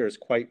last few years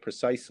quite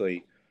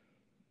precisely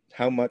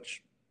how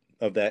much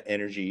of that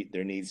energy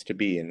there needs to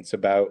be. And it's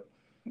about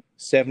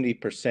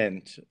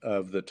 70%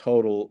 of the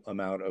total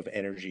amount of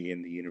energy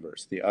in the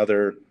universe. The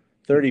other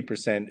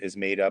 30% is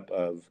made up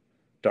of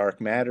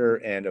dark matter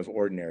and of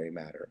ordinary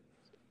matter.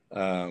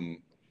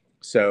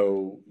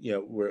 So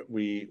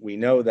we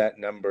know that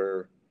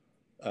number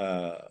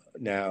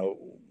now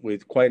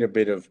with quite a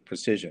bit of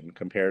precision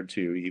compared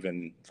to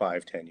even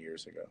 5-10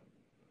 years ago.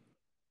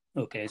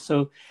 Okay,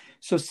 so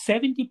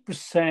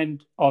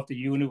 70% of the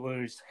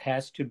universe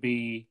has to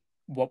be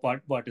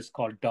what is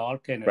called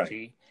dark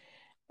energy.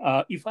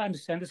 Right. If I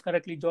understand this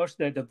correctly, George,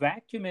 the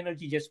vacuum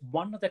energy is just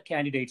one of the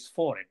candidates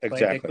for it.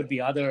 Exactly. Right? There could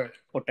be other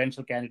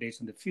potential candidates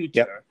in the future.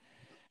 Yep.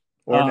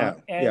 Or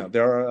now,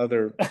 there are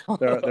other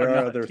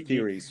other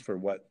theories for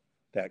what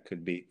that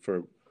could be.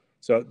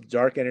 So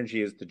dark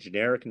energy is the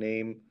generic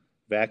name.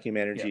 Vacuum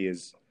energy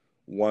is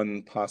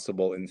one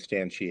possible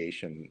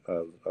instantiation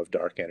of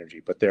dark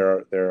energy, but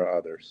there are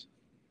others.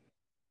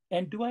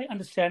 And do I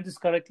understand this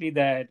correctly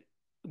that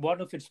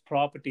one of its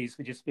properties,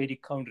 which is very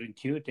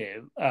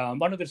counterintuitive,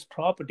 one of its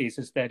properties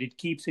is that it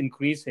keeps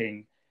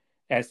increasing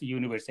as the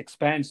universe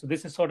expands. So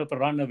this is sort of a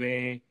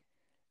runaway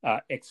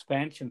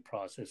expansion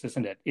process,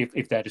 isn't it?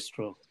 If that is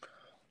true.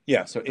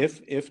 Yeah. So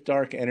if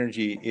dark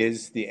energy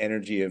is the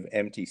energy of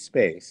empty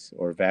space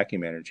or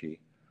vacuum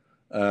energy,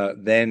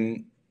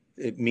 then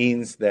it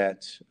means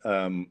that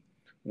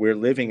we're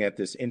living at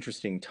this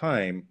interesting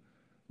time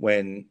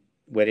when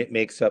it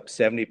makes up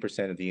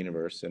 70% of the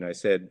universe. And I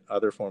said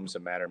other forms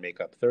of matter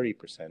make up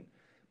 30%.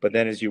 But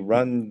then as you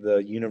run the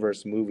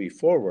universe movie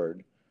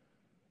forward,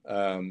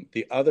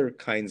 the other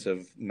kinds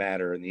of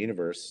matter in the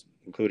universe,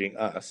 including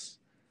us,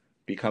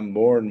 become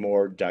more and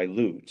more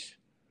dilute.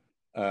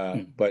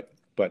 Mm.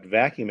 But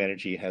vacuum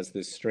energy has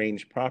this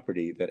strange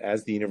property that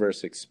as the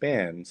universe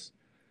expands,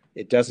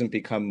 it doesn't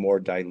become more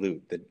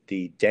dilute.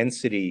 The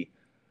density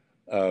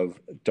of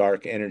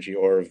dark energy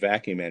or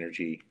vacuum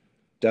energy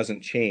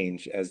doesn't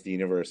change as the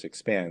universe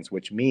expands,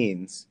 which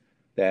means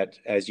that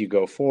as you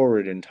go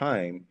forward in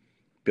time,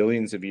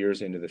 billions of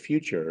years into the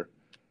future,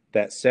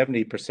 that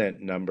 70%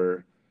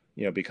 number,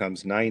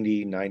 becomes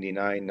 90,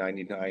 99,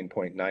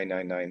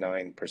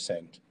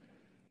 99.9999%.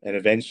 And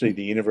eventually Mm.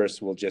 the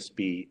universe will just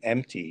be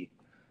empty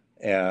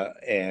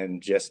and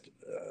just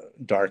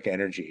dark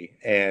energy.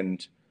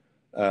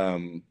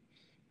 Um,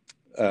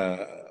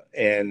 uh,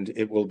 and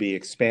it will be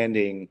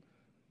expanding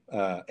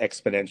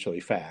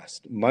exponentially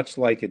fast, much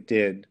like it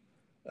did,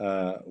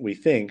 we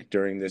think,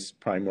 during this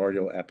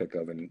primordial epoch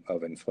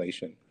of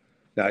inflation.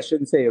 Now, I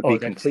shouldn't say it would be Oh,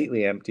 that's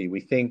completely empty. We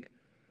think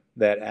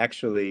that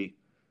actually,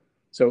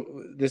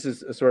 so this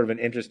is a sort of an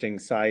interesting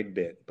side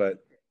bit,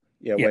 but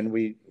yeah, when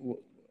we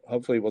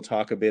hopefully we'll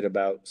talk a bit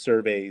about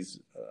surveys,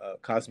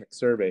 cosmic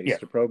surveys yeah.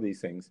 to probe these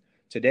things.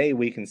 Today,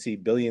 we can see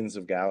billions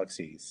of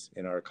galaxies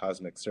in our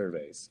cosmic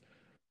surveys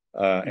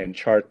Mm. and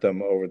chart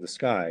them over the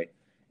sky.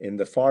 In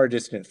the far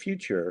distant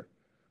future,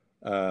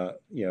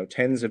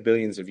 tens of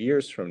billions of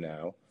years from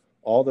now,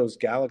 all those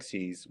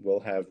galaxies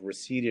will have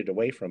receded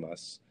away from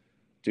us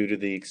due to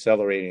the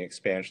accelerating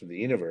expansion of the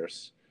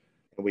universe.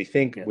 And we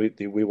think Yeah.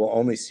 we will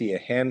only see a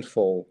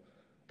handful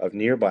of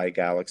nearby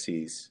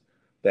galaxies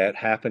that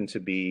happen to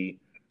be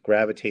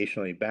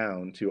gravitationally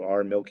bound to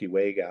our Milky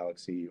Way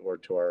galaxy or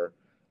to our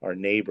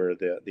neighbor,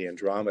 the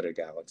Andromeda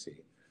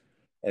galaxy.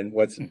 And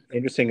what's Mm.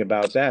 interesting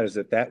about that is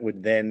that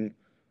would then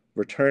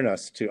return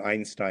us to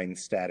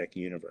Einstein's static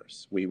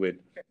universe. We would,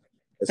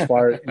 as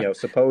far,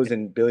 suppose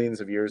in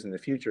billions of years in the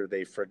future,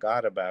 they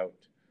forgot about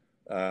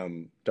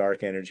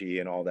dark energy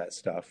and all that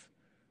stuff.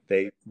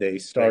 They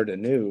Right. start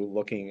anew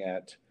looking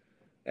at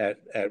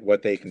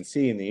what they can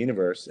see in the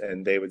universe,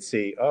 and they would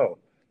see, oh,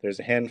 there's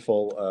a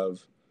handful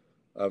of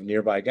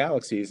nearby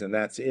galaxies, and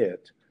that's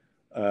it.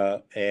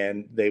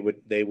 And they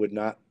would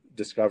not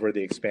discover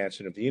the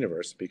expansion of the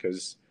universe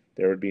because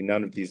there would be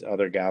none of these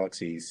other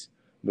galaxies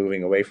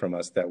moving away from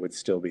us that would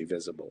still be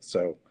visible.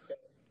 So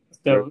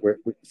we're, So, we're,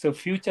 so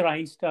future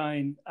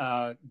Einstein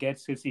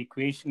gets his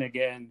equation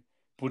again,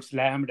 puts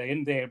lambda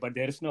in there, but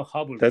there is no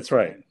Hubble that's this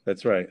right. time.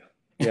 That's right.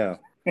 Yeah.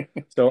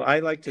 So I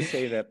like to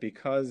say that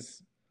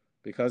because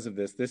of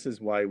this is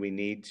why we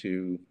need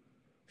to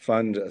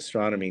fund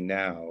astronomy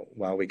now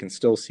while we can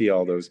still see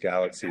all those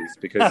galaxies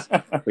because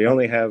we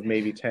only have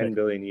maybe 10 Right,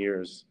 billion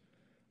years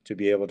to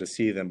be able to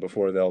see them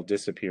before they'll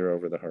disappear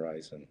over the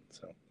horizon.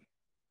 So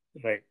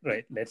right.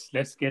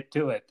 Let's get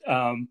to it.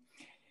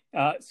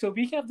 So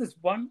we have this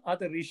one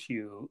other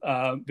issue,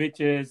 which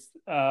is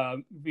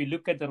we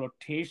look at the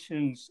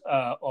rotations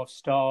of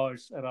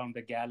stars around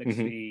the mhm.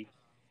 galaxy.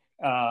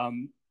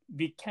 Um,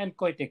 we can't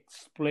quite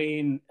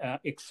explain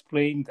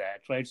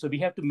that, right? So we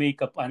have to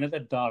make up another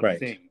dark Right.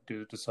 thing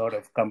to sort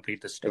of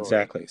complete the story.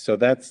 Exactly. So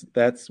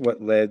that's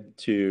what led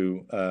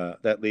to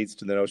that leads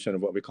to the notion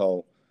of what we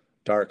call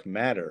dark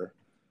matter,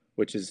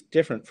 which is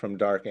different from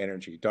dark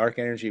energy. Dark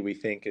energy we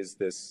think is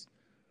this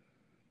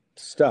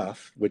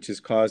stuff which is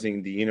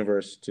causing the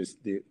universe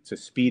to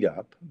speed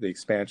up, the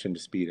expansion to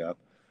speed up.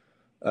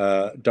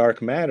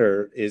 Dark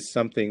matter is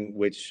something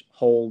which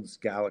holds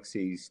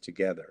galaxies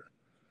together.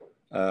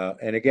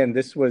 And again,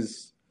 this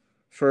was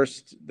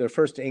the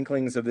first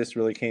inklings of this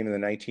really came in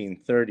the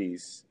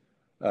 1930s.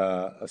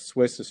 A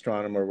Swiss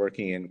astronomer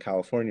working in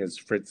California's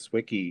Fritz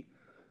Zwicky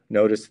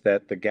noticed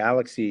that the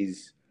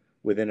galaxies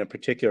within a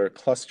particular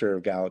cluster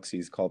of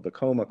galaxies called the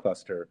Coma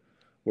cluster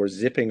were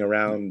zipping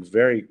around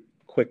very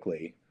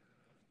quickly,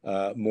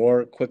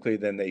 more quickly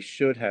than they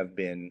should have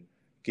been,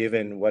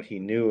 given what he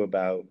knew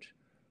about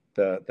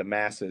the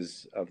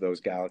masses of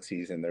those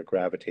galaxies and their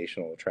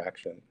gravitational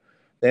attraction.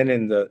 Then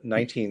in the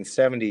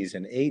 1970s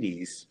and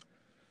 80s,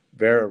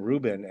 Vera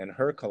Rubin and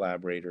her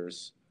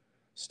collaborators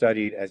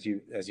studied, as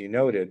you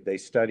noted, they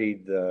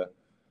studied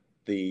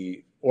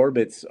the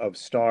orbits of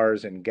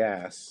stars and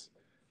gas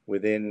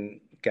within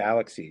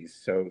galaxies.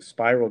 So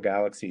spiral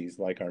galaxies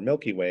like our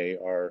Milky Way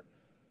are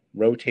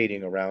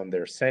rotating around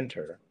their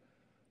center,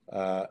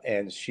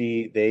 and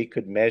they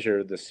could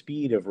measure the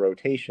speed of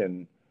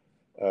rotation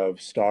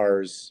of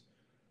stars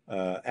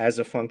as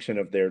a function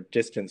of their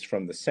distance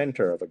from the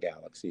center of a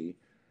galaxy.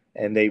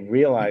 And they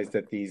realized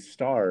that these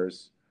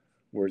stars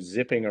were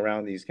zipping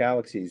around these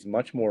galaxies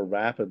much more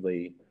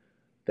rapidly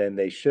than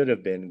they should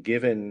have been,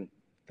 given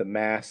the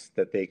mass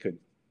that they could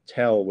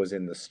tell was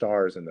in the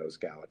stars in those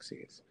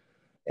galaxies.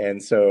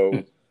 And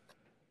so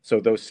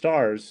those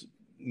stars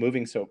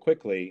moving so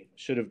quickly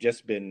should have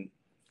just been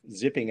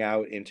zipping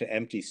out into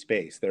empty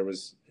space.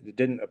 It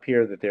didn't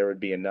appear that there would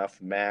be enough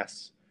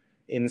mass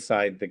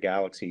inside the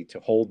galaxy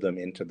to hold them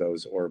into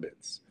those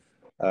orbits.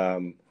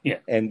 Um, Yeah.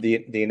 and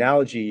the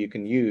analogy you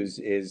can use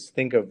is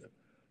think of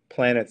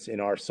planets in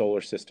our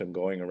solar system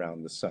going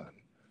around the sun.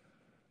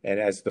 And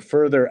as the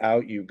further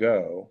out you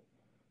go,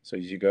 so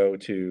as you go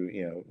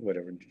to,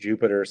 whatever,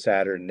 Jupiter,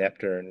 Saturn,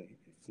 Neptune,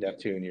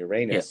 Neptune, Yeah.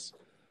 Uranus,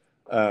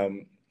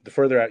 the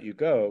further out you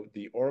go,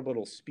 the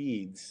orbital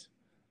speeds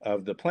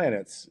of the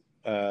planets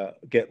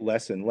get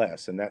less and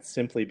less, and that's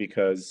simply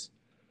because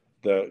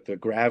the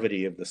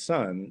gravity of the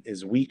sun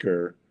is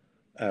weaker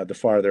the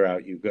farther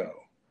out you go.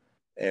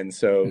 And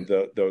so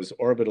those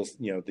orbitals,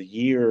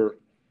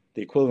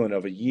 the equivalent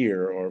of a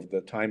year or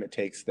the time it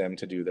takes them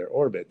to do their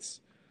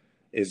orbits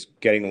is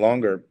getting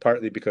longer,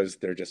 partly because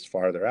they're just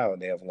farther out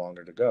and they have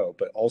longer to go,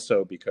 but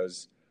also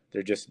because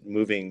they're just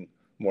moving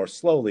more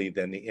slowly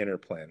than the inner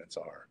planets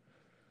are.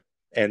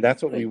 And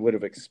that's what we Right. would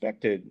have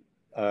expected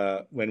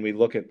when we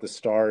look at the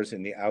stars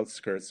in the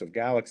outskirts of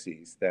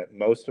galaxies, that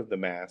most of the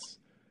mass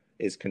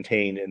is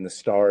contained in the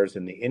stars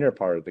in the inner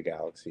part of the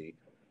galaxy.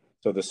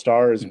 So the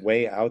stars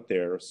way out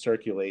there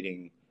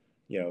circulating,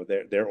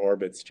 their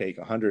orbits take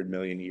 100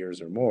 million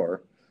years or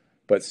more,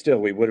 but still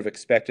we would have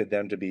expected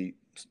them to be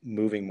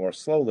moving more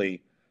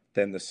slowly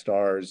than the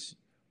stars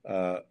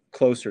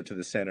closer to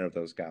the center of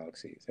those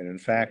galaxies. And in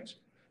fact,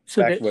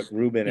 So what there's,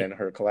 Rubin yeah. and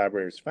her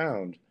collaborators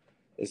found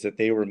is that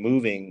they were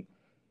moving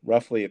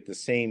roughly at the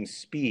same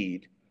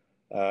speed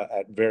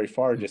at very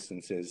far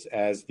distances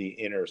as the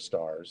inner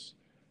stars.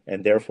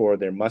 And therefore,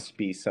 there must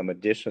be some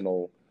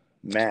additional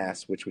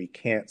mass, which we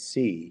can't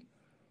see,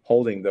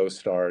 holding those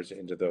stars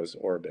into those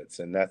orbits.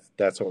 And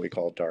that's what we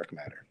call dark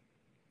matter.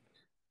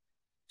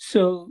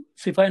 So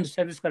if I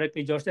understand this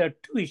correctly, Josh, there are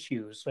two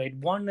issues, right?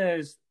 One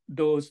is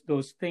those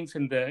things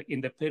in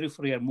the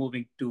periphery are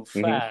moving too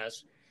Mm-hmm.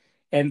 fast,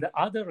 and the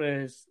other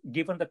is,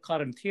 given the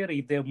current theory,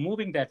 if they're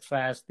moving that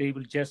fast, they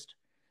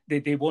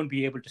won't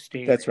be able to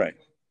stay That's there. right.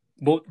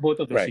 Both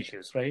of those Right.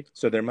 issues, right?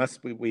 So there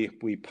must be,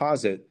 we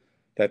posit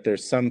that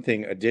there's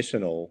something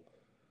additional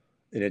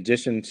in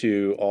addition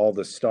to all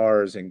the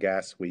stars and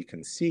gas we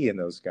can see in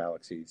those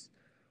galaxies.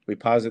 We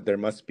posit there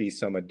must be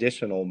some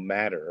additional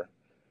matter.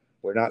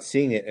 We're not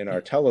seeing it in our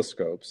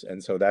telescopes,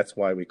 and so that's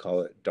why we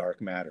call it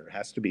dark matter. It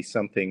has to be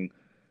something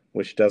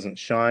which doesn't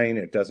shine,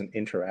 it doesn't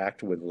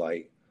interact with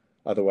light.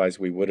 Otherwise,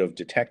 we would have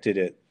detected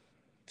it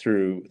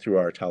through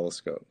our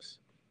telescopes.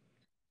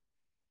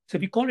 So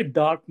if you call it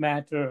dark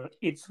matter,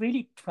 it's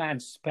really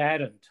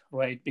transparent,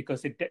 right?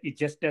 Because it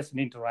just doesn't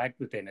interact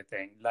with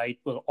anything. Light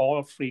will,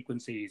 all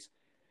frequencies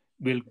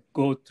will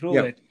go through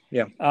Yeah, it.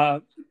 yeah.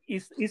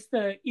 Is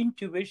the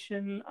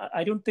intuition?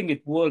 I don't think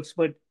it works,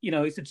 but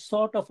is it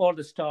sort of all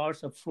the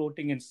stars are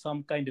floating in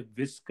some kind of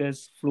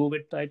viscous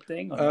fluid type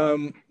thing or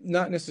not?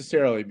 Not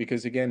necessarily,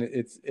 because again,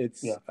 it's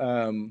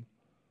Yeah.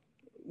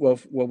 well,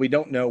 we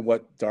don't know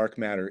what dark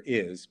matter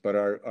is, but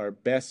our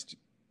best,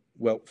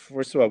 well,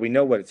 first of all, we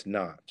know what it's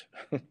not.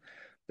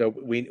 So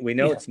we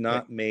know Yeah. it's Right.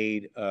 not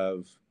made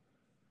of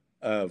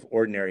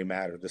ordinary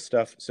matter. The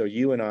stuff. So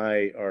you and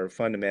I are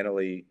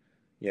fundamentally,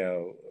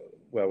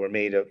 we're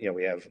made of,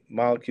 we have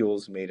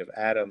molecules made of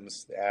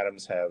atoms. The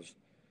atoms have,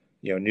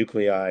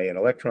 nuclei and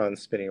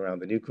electrons spinning around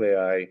the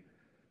nuclei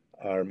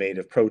are made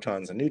of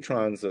protons and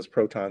neutrons. Those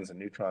protons and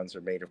neutrons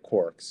are made of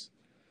quarks.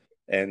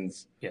 And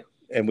Yeah.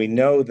 and we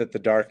know that the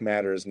dark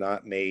matter is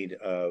not made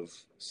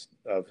of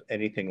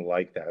anything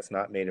like that. It's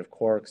not made of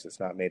quarks.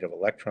 It's not made of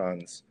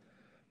electrons,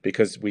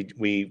 because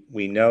we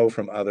know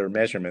from other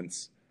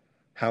measurements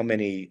how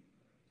many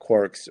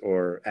quarks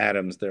or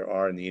atoms there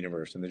are in the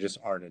universe, and there just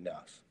aren't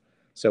enough.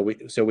 So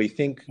we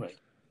think Right.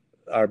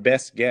 our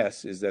best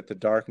guess is that the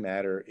dark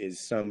matter is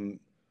some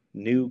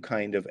new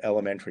kind of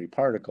elementary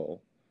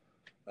particle,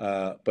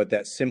 but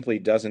that simply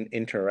doesn't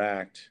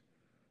interact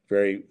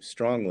very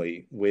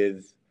strongly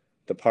with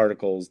the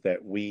particles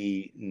that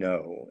we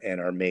know and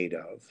are made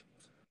of.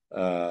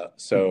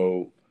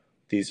 So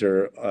these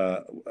are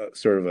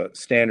sort of a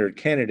standard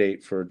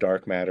candidate for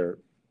dark matter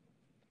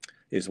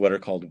is what are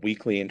called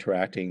weakly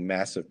interacting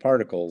massive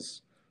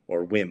particles,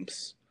 or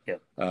WIMPs.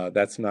 Yeah.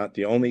 That's not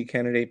the only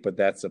candidate, but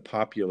that's a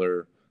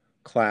popular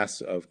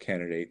class of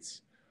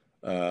candidates.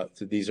 So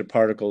these are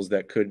particles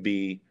that could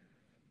be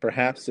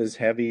perhaps as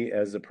heavy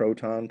as a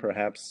proton,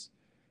 perhaps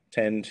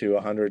 10 to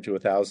 100 to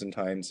 1,000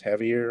 times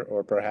heavier,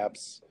 or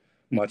perhaps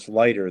much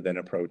lighter than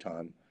a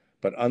proton.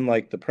 But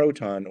unlike the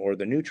proton or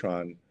the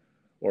neutron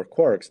or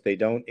quarks, they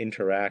don't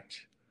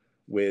interact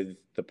with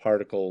the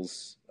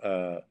particles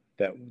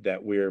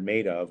that we're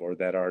made of, or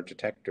that our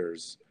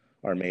detectors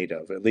are made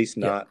of, at least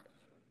Yeah.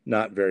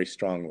 not very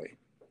strongly.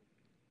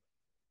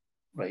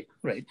 Right.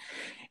 Right.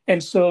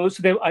 And so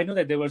I know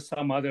that there were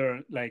some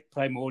other like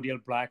primordial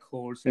black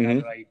holes and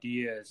other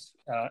ideas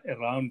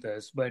around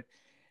this, but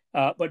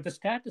the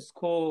status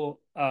quo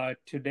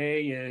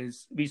today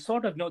is we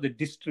sort of know the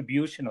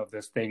distribution of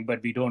this thing,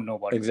 but we don't know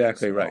what it is.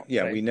 Exactly right. Now,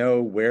 Yeah, right? we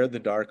know where the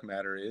dark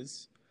matter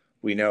is.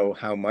 We know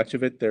how much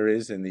of it there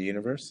is in the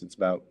universe. It's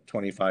about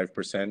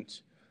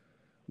 25%.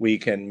 We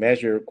can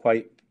measure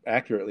quite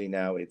accurately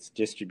now its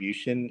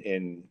distribution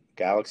in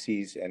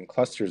galaxies and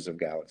clusters of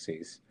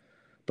galaxies.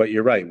 But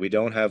you're right, we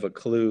don't have a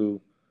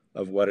clue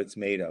of what it's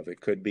made of.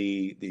 It could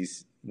be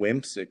these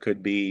WIMPs. It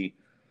could be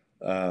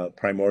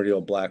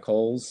primordial black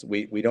holes.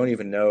 We don't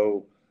even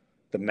know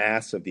the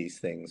mass of these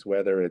things,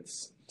 whether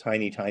it's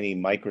tiny, tiny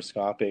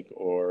microscopic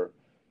or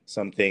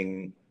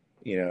something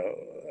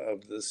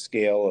of the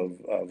scale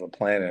of a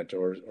planet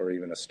or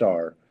even a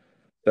star.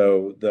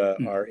 So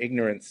our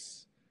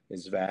ignorance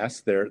is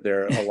vast. There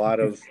are a lot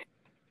of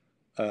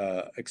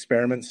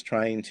experiments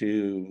trying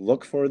to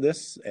look for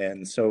this,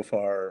 and so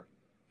far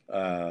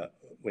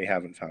we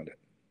haven't found it.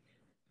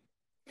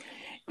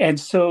 And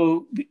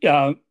so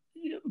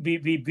we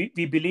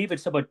believe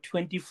it's about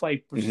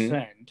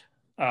 25%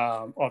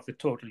 of the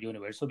total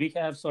universe. So we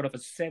have sort of a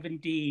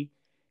 70,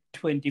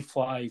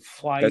 25,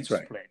 5 That's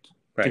right. split.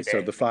 Right. Today.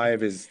 So the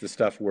 5 is the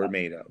stuff we're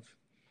made of.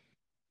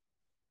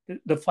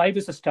 The 5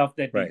 is the stuff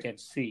that we Right. can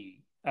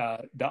see.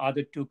 The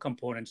other 2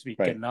 components we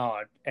Right.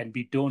 cannot, and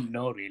we don't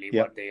know really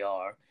Yep. what they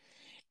are.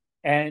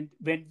 And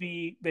when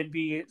we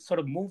sort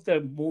of move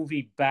the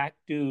movie back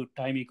to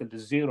time equal to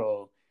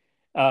 0,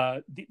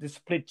 the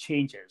split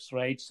changes,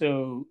 right?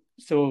 So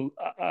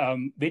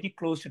very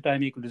close to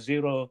time equal to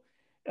 0,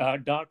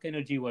 dark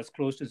energy was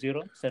close to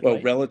 0. Is that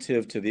right?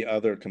 Relative to the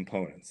other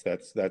components,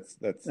 that's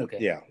okay.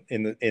 Yeah.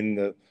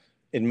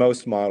 In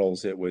most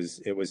models, it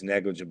was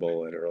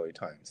negligible at early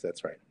times.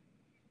 That's right.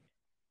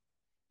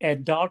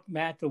 And dark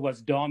matter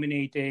was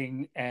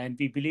dominating, and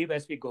we believe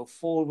as we go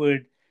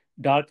forward,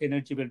 dark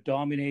energy will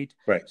dominate.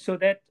 Right. So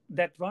that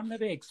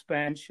runaway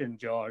expansion,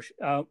 Josh,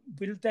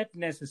 will that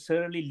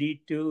necessarily lead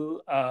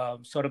to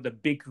sort of the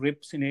big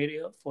rip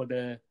scenario for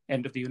the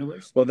end of the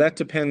universe? Well, that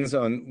depends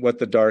on what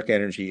the dark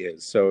energy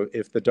is. So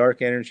if the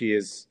dark energy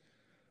is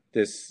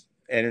this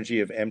energy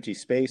of empty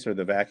space or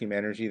the vacuum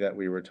energy that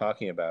we were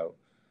talking about,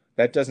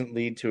 that doesn't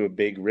lead to a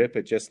big rip.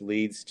 It just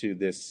leads to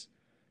this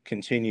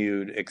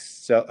continued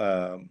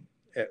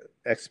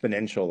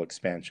exponential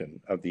expansion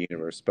of the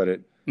universe, but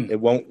it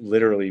won't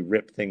literally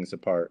rip things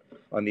apart.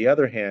 On the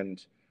other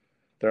hand,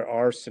 there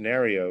are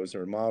scenarios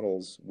or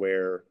models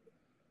where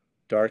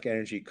dark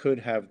energy could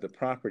have the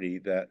property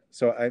that,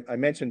 so I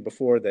mentioned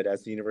before that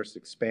as the universe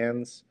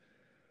expands,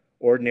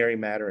 ordinary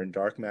matter and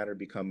dark matter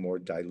become more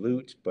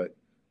dilute, but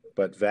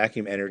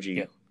vacuum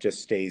energy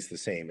just stays the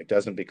same. It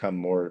doesn't become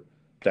more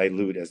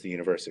dilute as the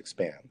universe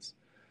expands.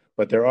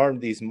 But there are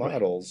these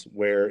models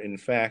where, in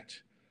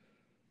fact,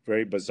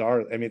 very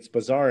bizarre. I mean, it's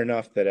bizarre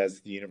enough that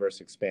as the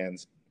universe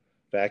expands,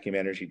 vacuum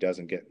energy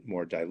doesn't get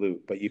more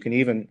dilute. But you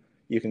can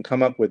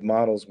come up with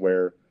models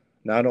where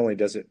not only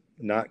does it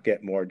not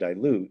get more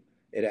dilute,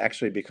 it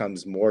actually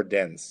becomes more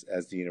dense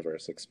as the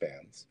universe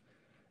expands.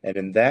 And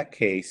in that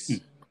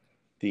case,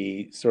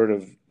 the sort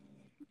of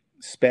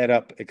sped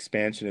up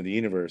expansion of the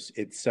universe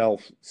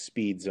itself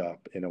speeds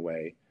up in a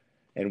way.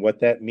 And what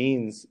that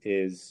means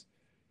is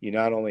you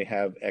not only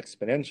have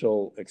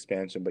exponential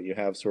expansion, but you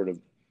have sort of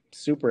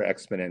super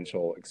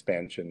exponential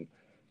expansion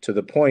to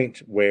the point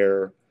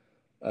where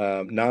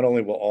not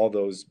only will all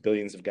those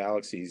billions of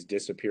galaxies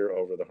disappear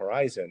over the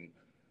horizon,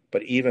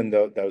 but even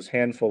those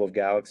handful of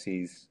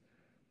galaxies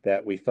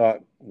that we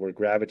thought were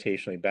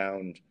gravitationally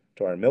bound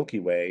to our Milky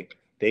Way,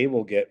 they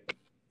will get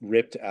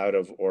ripped out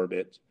of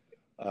orbit,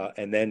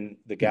 and then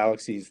the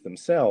galaxies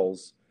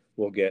themselves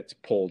will get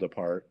pulled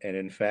apart. And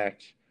in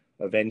fact,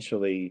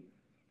 eventually,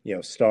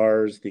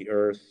 stars, the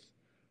Earth,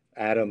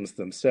 atoms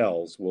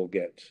themselves will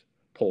get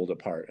pulled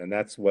apart. And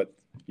that's what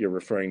you're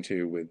referring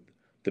to with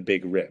the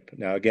big rip.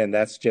 Now, again,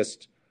 that's,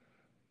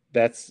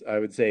 I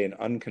would say, an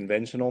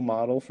unconventional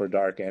model for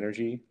dark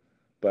energy,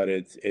 but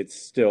it's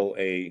still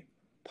a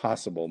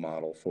possible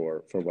model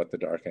for what the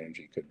dark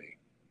energy could be.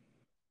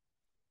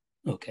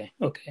 Okay.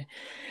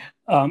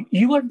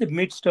 You are in the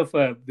midst of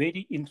a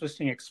very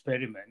interesting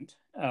experiment,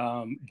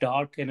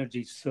 dark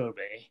energy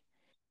survey.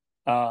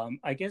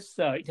 I guess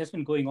it has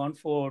been going on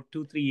for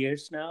 2-3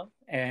 years now,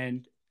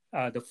 and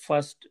the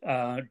first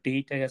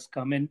data has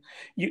come in.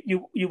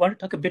 You want to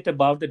talk a bit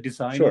about the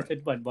design of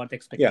it, but what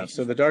expectations? Yeah,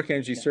 so the dark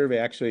energy survey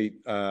actually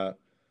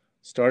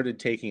started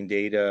taking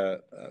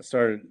data,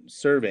 started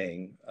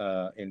surveying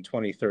in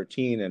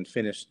 2013 and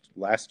finished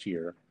last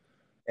year,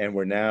 and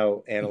we're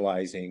now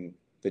analyzing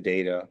the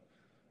data.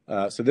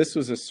 So this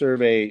was a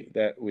survey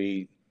that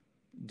we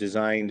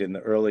designed in the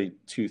early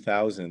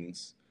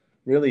 2000s,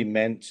 really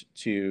meant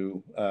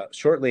to,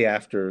 shortly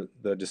after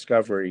the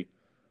discovery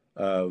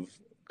of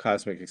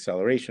cosmic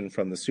acceleration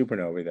from the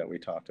supernovae that we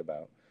talked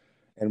about.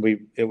 And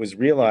it was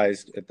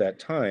realized at that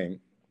time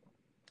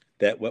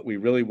that what we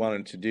really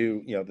wanted to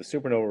do, the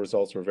supernova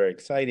results were very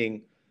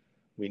exciting.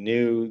 We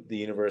knew the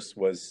universe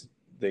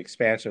the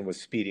expansion was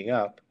speeding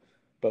up,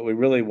 but we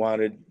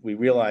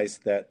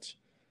realized that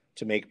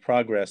to make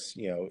progress,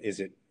 is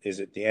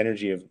it the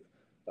energy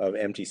of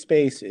empty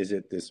space? Is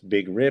it this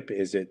big rip?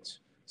 Is it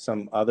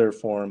some other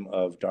form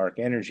of dark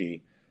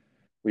energy?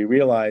 We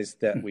realized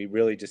that we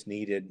really just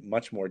needed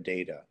much more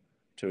data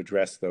to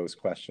address those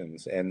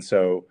questions. And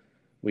so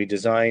we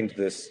designed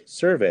this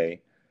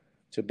survey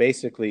to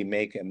basically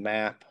make a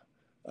map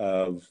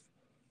of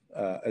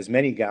as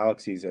many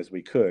galaxies as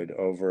we could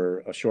over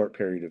a short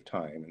period of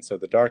time. And so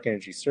the Dark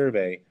Energy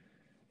Survey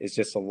is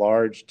just a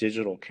large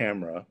digital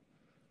camera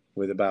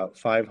with about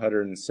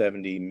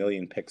 570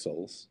 million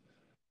pixels.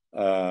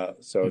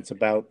 So it's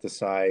about the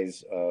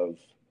size of,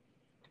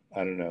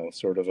 I don't know,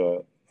 sort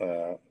of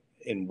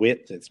in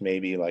width, it's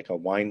maybe like a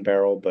wine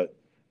barrel, but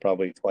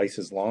probably twice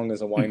as long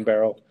as a wine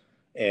barrel,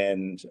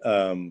 and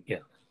Yeah.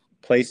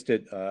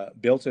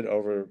 built it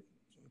over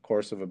the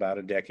course of about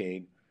a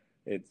decade.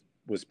 It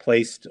was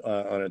placed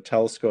on a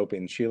telescope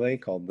in Chile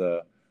called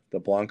the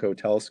Blanco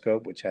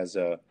telescope, which has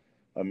a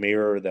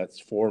mirror that's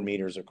 4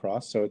 meters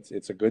across. So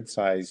it's a good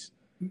size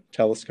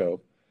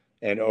telescope.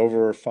 And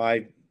over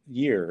 5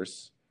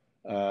 years,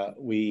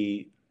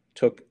 we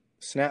took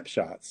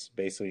snapshots,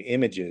 basically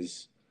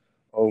images,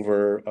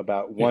 over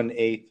about Yeah.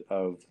 1/8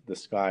 of the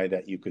sky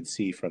that you could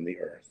see from the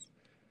Earth.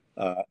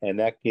 And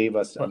that gave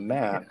us a Well, yeah.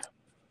 map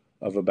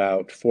of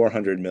about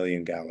 400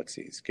 million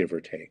galaxies, give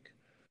or take.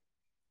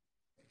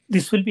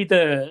 This will be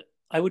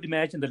I would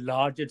imagine, the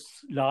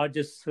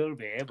largest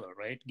survey ever,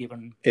 right?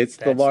 Given It's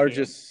the that scale.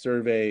 largest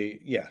survey,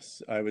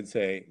 yes, I would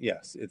say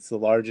yes. It's the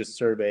largest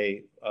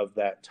survey of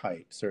that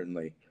type,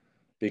 certainly,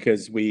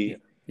 because Yeah.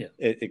 Yeah.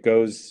 it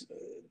goes,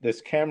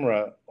 this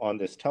camera on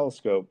this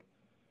telescope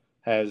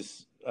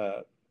has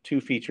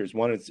two features.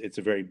 One is it's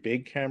a very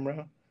big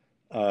camera,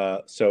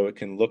 so it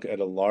can look at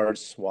a large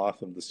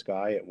swath of the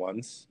sky at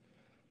once.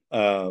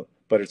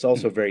 But it's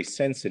also Mm. very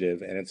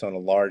sensitive and it's on a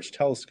large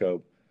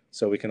telescope,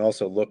 so we can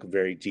also look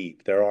very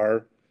deep. There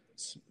are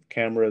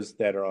cameras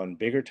that are on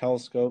bigger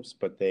telescopes,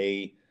 but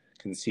they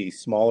can see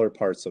smaller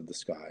parts of the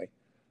sky.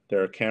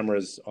 There are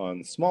cameras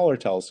on smaller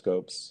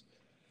telescopes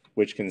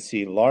which can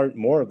see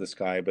more of the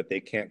sky, but they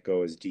can't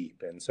go as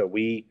deep. And so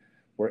we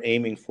were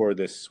aiming for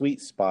this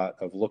sweet spot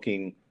of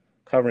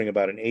covering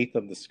about 1/8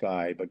 of the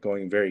sky, but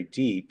going very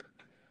deep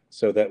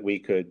so that we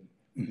could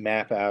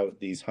map out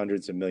these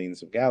hundreds of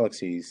millions of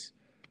galaxies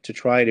to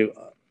try to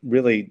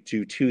really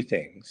do two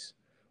things.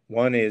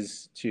 One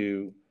is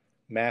to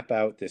map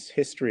out this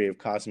history of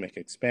cosmic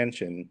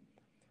expansion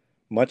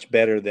much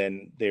better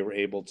than they were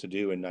able to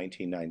do in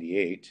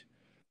 1998,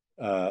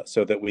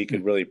 so that we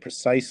could Mm. really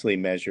precisely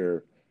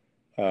measure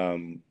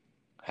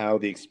how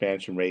the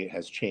expansion rate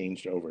has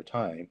changed over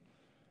time.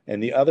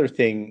 And the other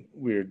thing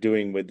we're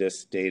doing with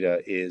this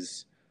data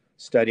is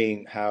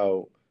studying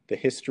how the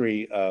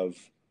history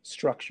of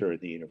structure of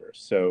the universe.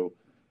 So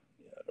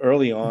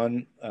early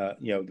on,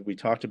 we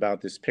talked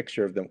about this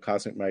picture of the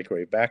cosmic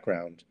microwave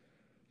background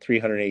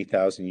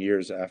 380,000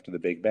 years after the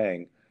Big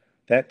Bang.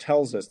 That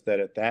tells us that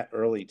at that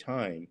early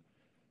time,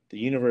 the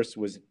universe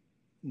was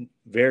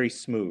very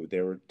smooth.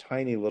 There were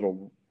tiny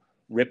little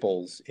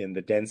ripples in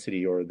the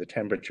density or the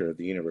temperature of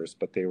the universe,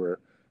 but they were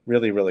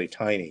really, really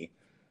tiny.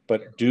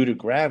 But due to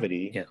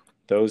gravity, Yeah.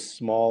 those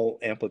small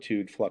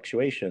amplitude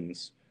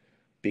fluctuations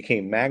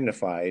became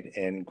magnified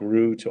and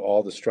grew to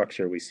all the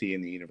structure we see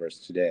in the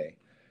universe today.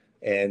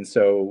 And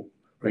so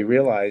we Right.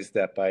 realized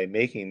that by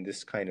making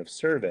this kind of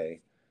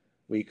survey,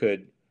 we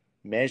could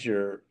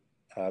measure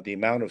the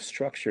amount of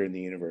structure in the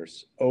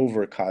universe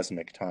over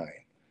cosmic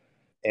time.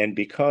 And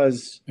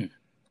because Mm.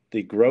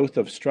 the growth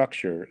of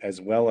structure as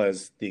well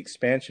as the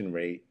expansion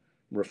rate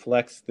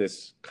reflects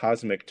this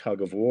cosmic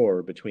tug of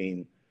war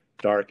between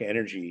dark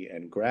energy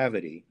and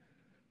gravity,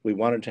 we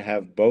wanted to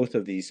have both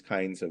of these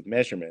kinds of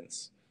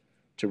measurements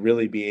to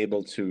really be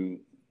able to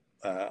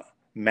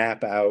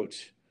map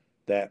out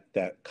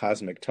that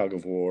cosmic tug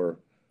of war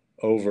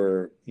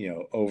over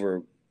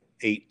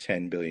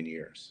 8-10 billion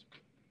years.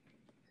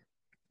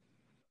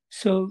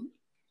 So,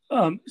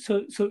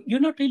 so you're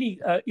not really.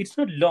 It's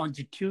not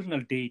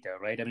longitudinal data,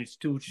 right? I mean, it's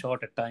too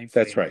short a time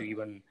That's frame to right.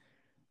 even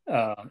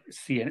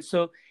see it.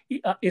 So,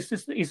 is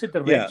it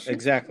the Yeah, redshift?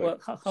 exactly. Well,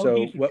 how do So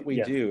you? what we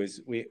Yeah. do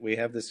is we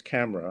have this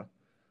camera,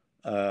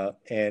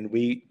 and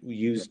we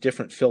use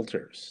different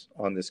filters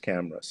on this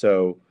camera.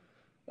 So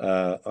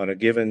on a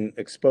given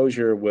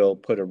exposure, we'll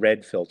put a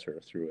red filter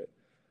through it.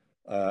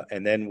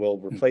 And then we'll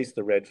Mm. replace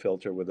the red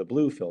filter with a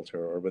blue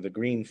filter or with a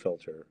green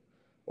filter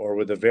or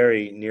with a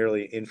very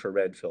nearly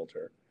infrared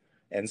filter.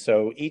 And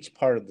so each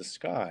part of the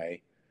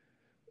sky,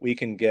 we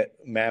can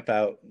map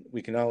out,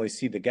 we can not only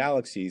see the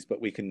galaxies,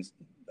 but we can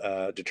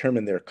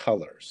determine their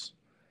colors.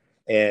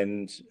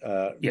 And,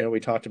 Yeah. we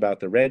talked about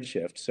the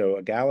redshift. So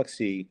a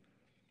galaxy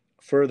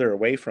further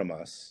away from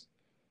us,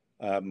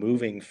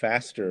 moving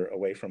faster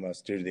away from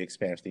us due to the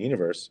expansion of the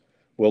universe,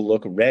 will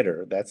look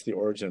redder. That's the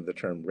origin of the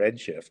term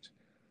redshift,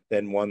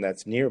 than one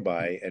that's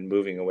nearby and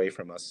moving away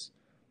from us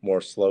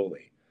more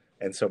slowly.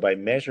 And so by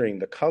measuring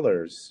the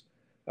colors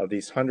of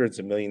these hundreds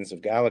of millions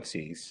of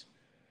galaxies,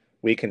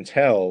 we can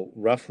tell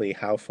roughly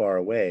how far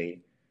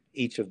away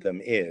each of them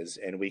is,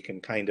 and we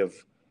can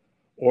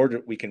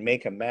we can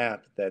make a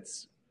map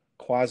that's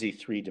quasi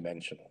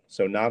three-dimensional.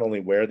 So not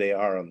only where they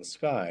are on the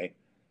sky,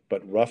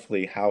 but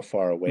roughly how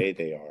far away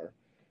they are.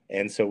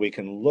 And so we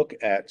can look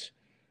at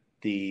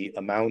the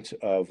amount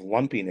of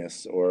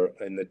lumpiness or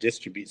in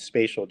the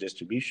spatial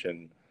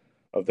distribution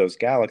of those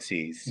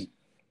galaxies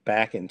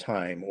back in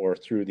time or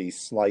through these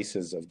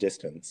slices of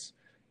distance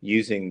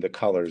using the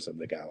colors of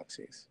the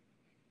galaxies.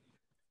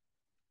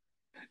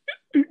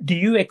 Do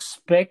you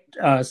expect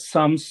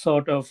some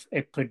sort of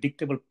a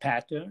predictable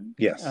pattern?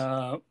 Yes.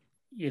 Yeah.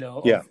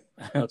 Of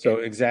okay. So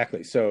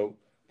exactly. So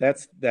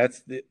that's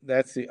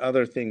the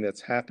other thing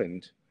that's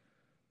happened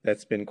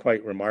that's been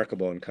quite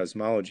remarkable in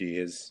cosmology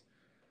is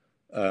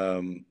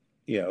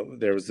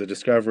there was the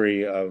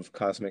discovery of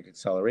cosmic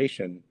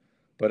acceleration,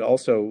 but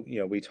also,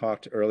 we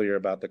talked earlier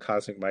about the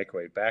cosmic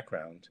microwave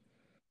background.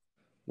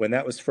 When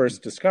that was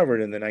first discovered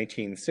in the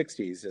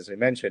 1960s, as I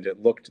mentioned,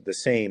 it looked the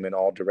same in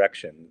all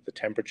directions. The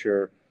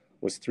temperature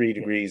was 3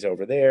 degrees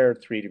over there,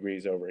 3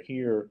 degrees over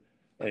here,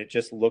 and it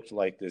just looked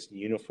like this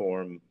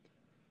uniform,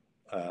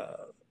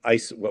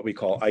 what we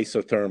call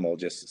isothermal,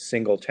 just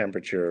single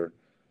temperature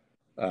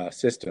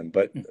system.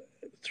 But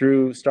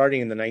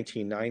starting in the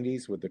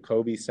 1990s with the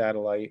COBE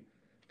satellite,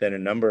 then a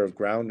number of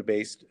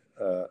ground-based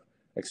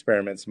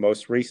experiments,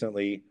 most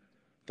recently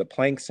the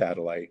Planck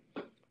satellite,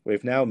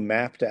 we've now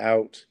mapped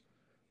out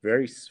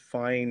very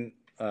fine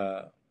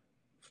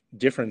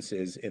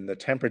differences in the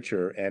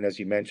temperature and, as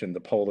you mentioned, the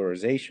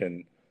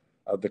polarization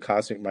of the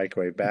cosmic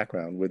microwave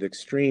background with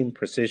extreme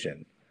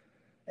precision.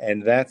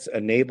 And that's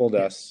enabled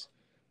us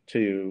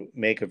to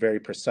make a very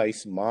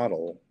precise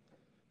model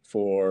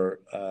for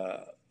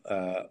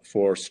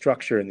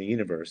structure in the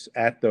universe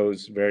at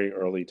those very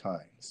early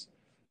times,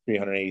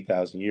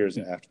 380,000 years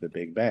after the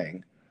Big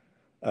Bang.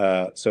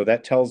 So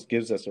that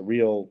gives us a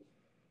real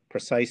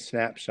precise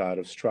snapshot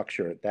of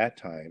structure at that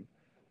time.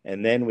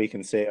 And then we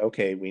can say,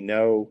 okay, we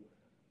know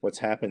what's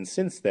happened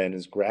since then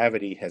is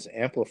gravity has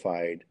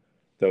amplified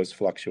those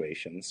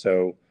fluctuations.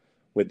 So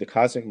with the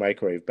cosmic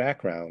microwave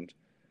background,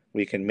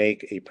 we can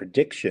make a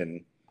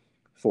prediction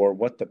for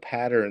what the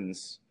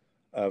patterns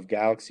of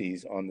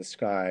galaxies on the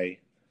sky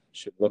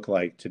should look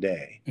like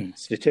today,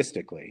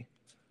 statistically.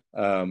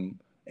 We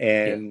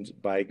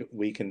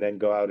can then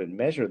go out and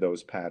measure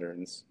those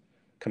patterns,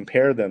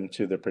 compare them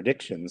to the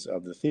predictions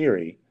of the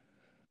theory,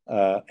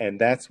 and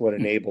that's what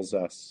enables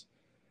us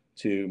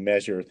to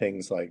measure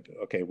things like,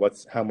 okay,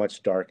 how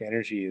much dark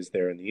energy is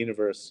there in the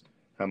universe,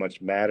 how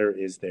much matter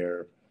is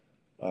there,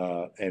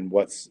 and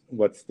what's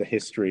the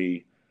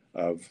history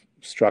of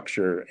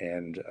structure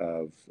and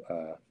of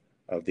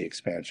the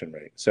expansion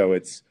rate. So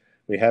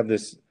we have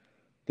this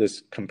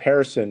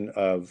comparison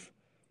of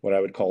what I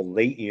would call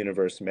late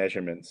universe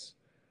measurements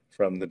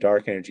from the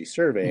Dark Energy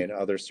Survey and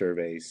other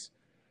surveys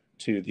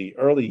to the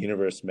early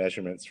universe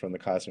measurements from the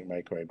cosmic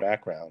microwave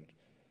background.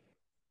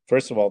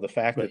 First of all, the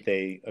fact that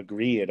they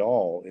agree at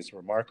all is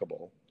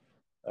remarkable,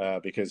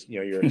 because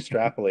you're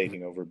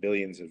extrapolating over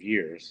billions of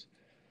years.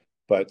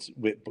 But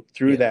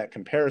through that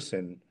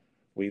comparison,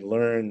 we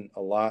learn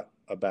a lot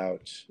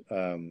about,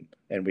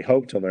 and we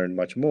hope to learn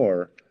much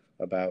more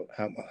about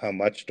how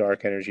much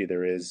dark energy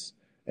there is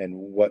and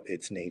what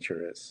its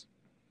nature is.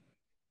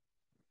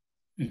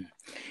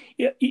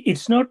 Yeah,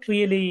 it's not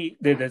really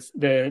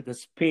the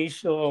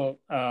spatial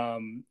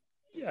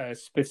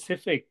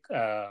specific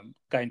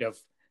kind of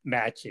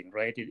matching,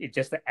 right? It's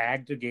just the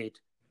aggregate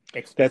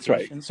expectations. That's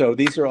right. So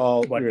these are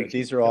all what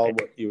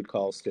you would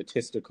call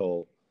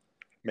statistical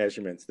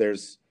measurements.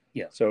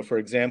 So for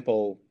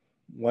example,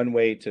 one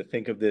way to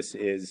think of this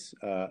is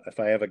if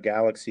I have a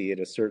galaxy at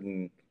a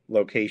certain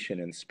location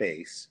in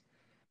space,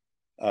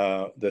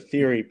 the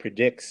theory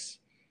predicts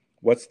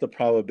what's the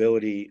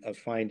probability of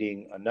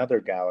finding another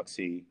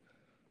galaxy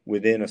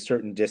within a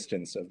certain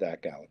distance of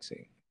that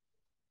galaxy.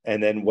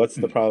 And then what's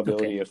the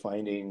probability of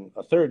finding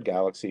a third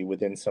galaxy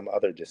within some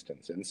other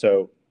distance? And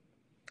so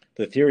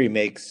the theory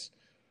makes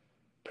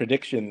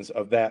predictions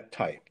of that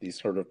type,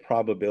 these sort of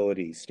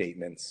probability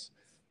statements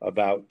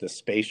about the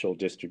spatial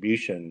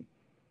distribution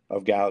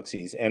of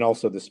galaxies and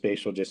also the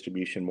spatial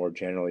distribution more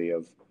generally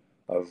of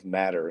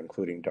matter,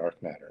 including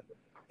dark matter.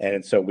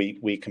 And so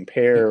we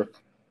compare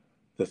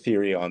the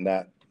theory on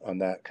that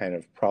kind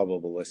of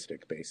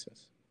probabilistic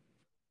basis.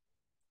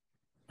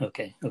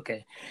 Okay.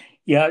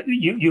 Yeah,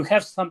 you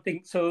have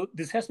something. So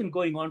this has been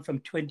going on from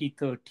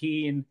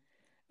 2013.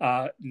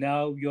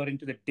 Now you're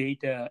into the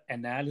data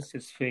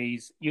analysis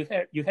phase. You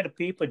had a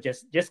paper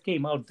just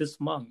came out this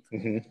month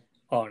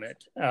on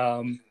it.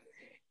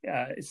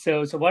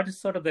 So what is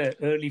sort of the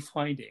early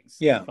findings?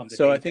 From the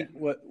data? I think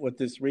what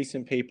this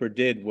recent paper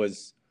did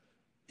was,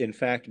 in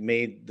fact,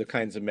 made the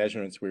kinds of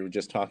measurements we were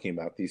just talking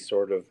about, these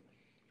sort of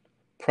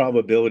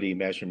probability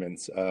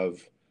measurements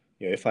of,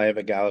 if I have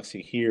a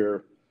galaxy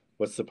here,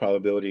 what's the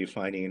probability of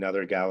finding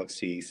another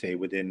galaxy, say,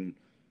 within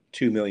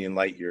 2 million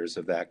light years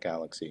of that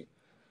galaxy?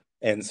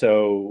 And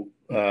so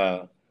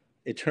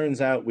it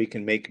turns out we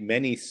can make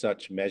many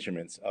such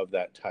measurements of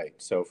that type.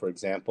 So, for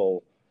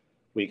example,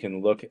 we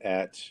can look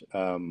at,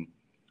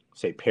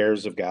 say,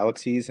 pairs of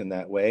galaxies in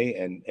that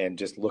way and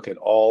just look at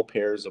all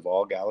pairs of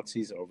all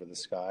galaxies over the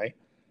sky.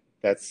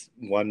 That's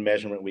one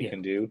measurement we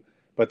can do.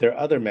 But there are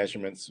other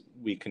measurements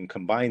we can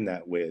combine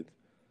that with.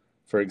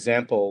 For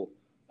example,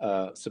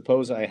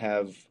 suppose I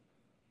have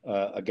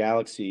a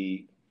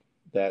galaxy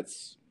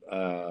that's,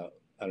 a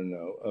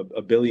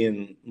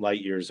billion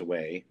light years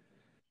away,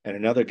 and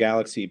another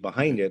galaxy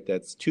behind it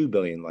that's 2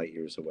 billion light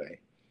years away.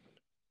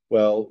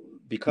 Well,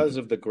 because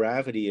of the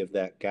gravity of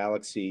that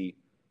galaxy,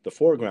 the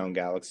foreground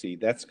galaxy,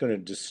 that's going to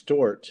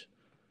distort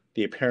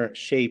the apparent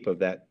shape of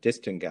that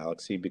distant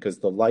galaxy because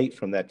the light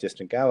from that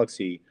distant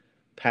galaxy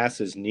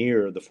passes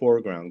near the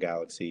foreground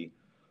galaxy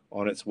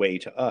on its way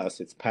to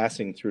us. It's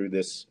passing through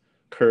this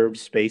curved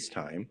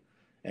space-time,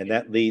 and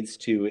that leads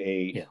to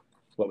a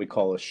what we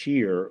call a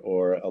shear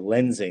or a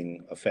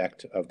lensing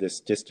effect of this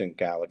distant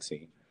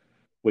galaxy,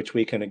 which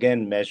we can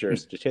again measure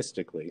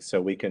statistically. So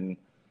we can,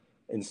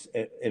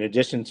 in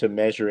addition to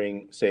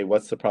measuring, say,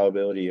 what's the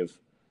probability of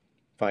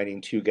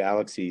finding two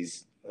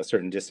galaxies a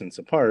certain distance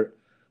apart,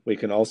 we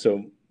can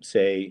also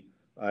say,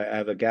 I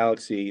have a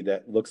galaxy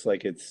that looks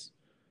like it's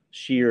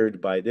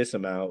sheared by this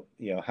amount.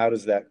 How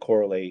does that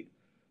correlate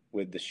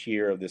with the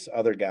shear of this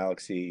other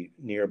galaxy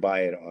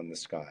nearby it on the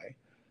sky?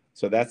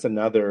 So that's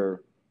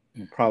another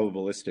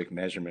probabilistic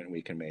measurement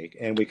we can make.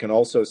 And we can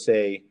also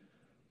say,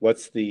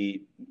 what's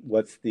the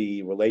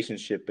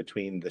relationship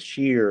between the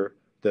shear,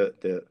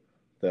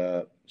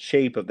 the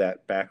shape of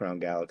that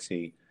background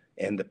galaxy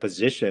and the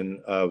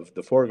position of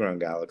the foreground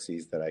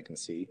galaxies that I can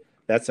see?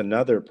 That's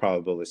another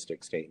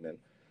probabilistic statement.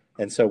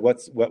 And so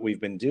what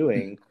we've been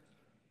doing,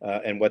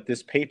 and what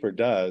this paper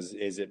does,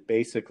 is it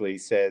basically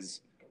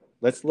says,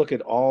 let's look at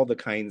all the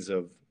kinds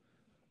of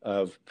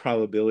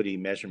probability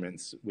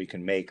measurements we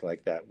can make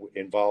like that,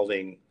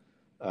 involving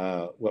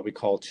what we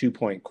call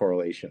 2-point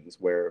correlations,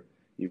 where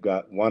you've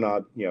got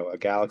a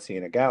galaxy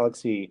in a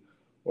galaxy,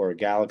 or a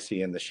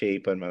galaxy in the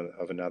shape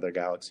of another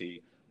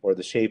galaxy, or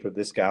the shape of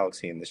this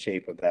galaxy in the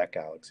shape of that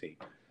galaxy.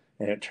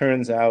 And it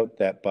turns out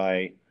that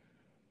by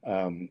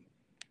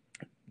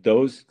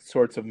those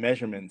sorts of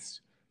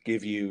measurements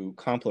give you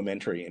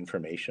complementary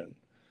information.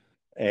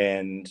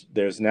 And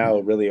there's now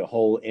really a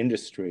whole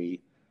industry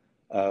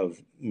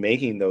of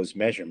making those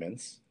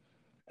measurements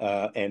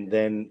and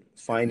then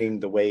finding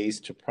the ways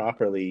to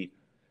properly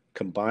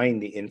combine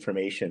the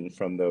information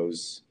from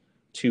those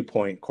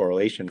 2-point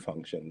correlation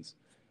functions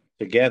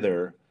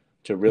together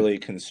to really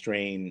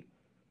constrain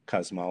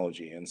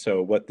cosmology. And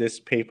so what this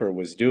paper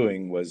was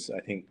doing was, I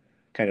think,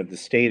 kind of the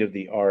state of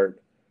the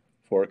art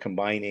for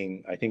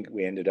combining. I think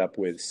we ended up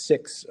with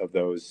 6 of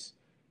those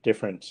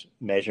different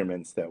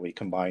measurements that we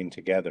combined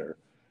together.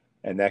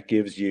 And that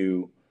gives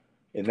you,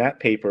 in that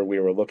paper, we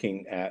were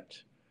looking at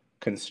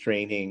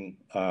constraining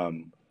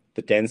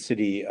the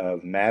density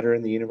of matter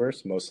in the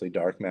universe, mostly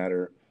dark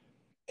matter,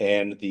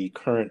 and the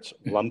current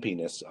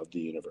lumpiness of the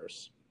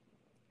universe,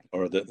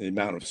 or the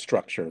amount of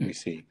structure we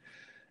see.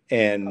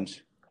 And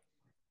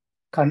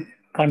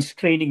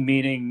constraining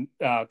meaning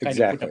kind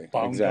of put a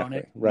bound on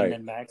it, right. min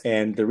and max.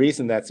 And the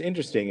reason that's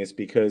interesting is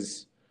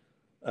because,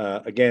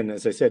 again,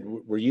 as I said,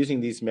 we're using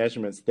these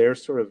measurements. They're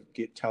sort of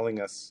telling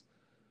us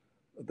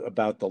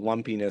about the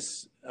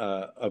lumpiness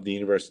of the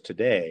universe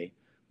today.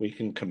 We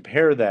can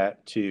compare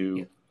that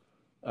to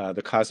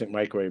the cosmic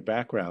microwave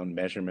background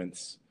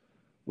measurements,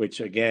 which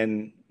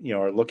again,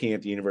 are looking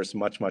at the universe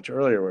much, much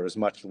earlier, where it was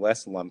much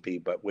less lumpy,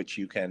 but which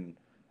you can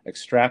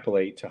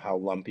extrapolate to how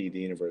lumpy the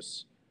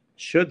universe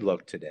should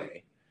look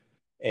today.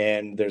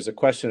 And there's a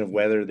question of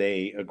whether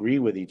they agree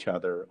with each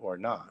other or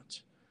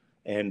not.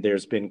 And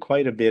there's been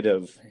quite a bit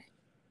of,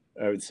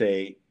 I would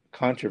say,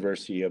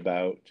 controversy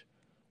about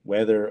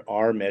whether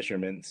our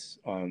measurements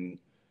on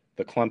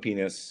the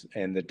clumpiness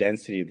and the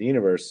density of the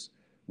universe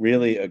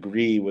really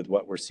agree with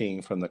what we're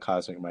seeing from the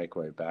cosmic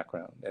microwave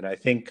background. And I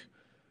think,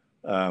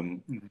 I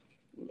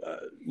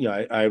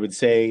would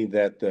say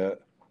that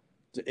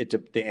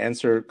the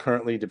answer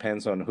currently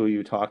depends on who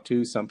you talk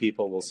to. Some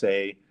people will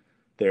say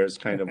there's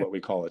kind of what we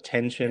call a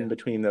tension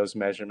between those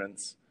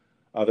measurements.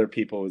 Other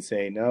people would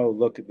say, no,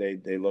 look,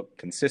 they look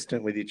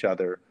consistent with each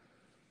other.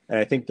 And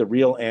I think the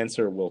real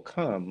answer will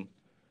come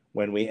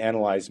when we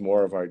analyze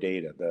more of our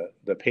data.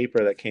 The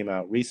paper that came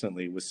out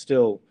recently was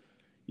still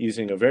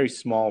using a very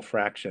small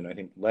fraction, I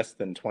think less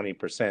than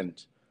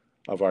 20%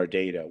 of our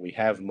data. We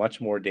have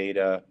much more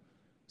data,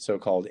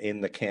 so-called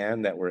in the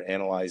can, that we're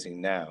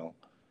analyzing now.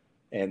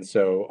 And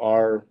so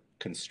our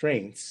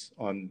constraints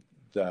on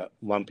the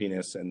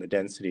lumpiness and the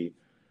density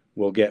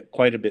will get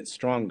quite a bit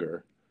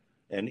stronger,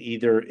 and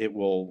either it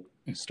will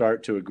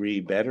start to agree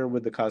better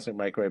with the cosmic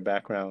microwave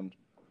background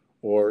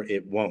or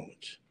it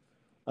won't.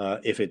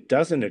 If it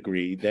doesn't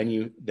agree, then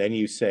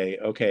you say,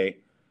 okay,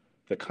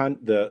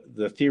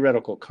 the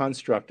theoretical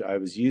construct I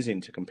was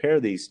using to compare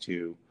these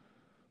two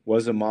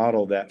was a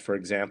model that, for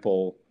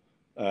example,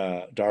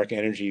 dark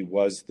energy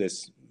was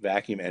this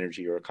vacuum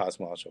energy or a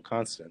cosmological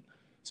constant.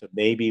 So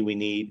maybe we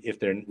need, if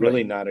they're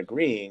really not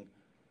agreeing,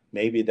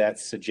 maybe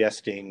that's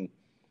suggesting,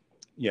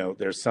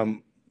 there's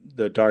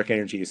the dark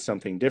energy is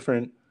something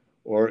different,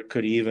 or it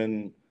could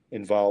even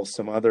involve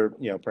some other,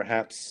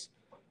 perhaps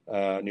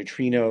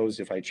neutrinos.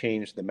 If I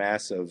change the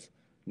mass of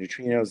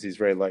neutrinos, these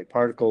very light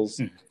particles,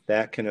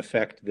 that can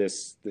affect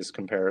this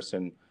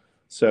comparison.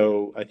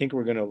 So I think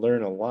we're going to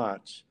learn a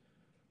lot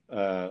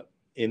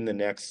in the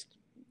next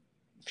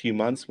few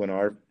months when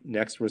our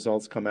next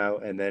results come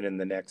out, and then in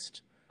the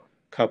next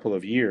couple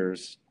of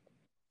years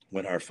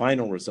when our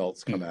final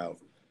results come out,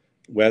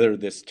 whether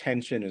this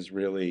tension is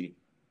really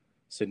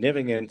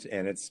significant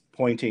and it's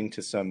pointing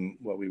to some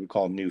what we would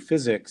call new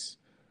physics,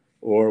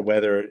 or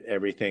whether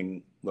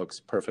everything looks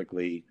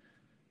perfectly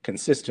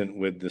consistent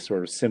with the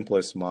sort of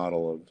simplest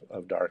model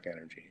of dark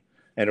energy.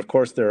 And of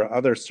course, there are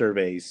other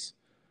surveys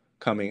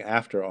coming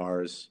after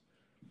ours,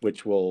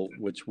 which will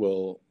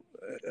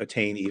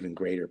attain even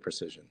greater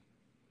precision.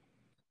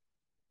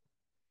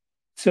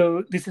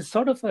 So this is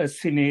sort of a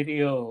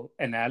scenario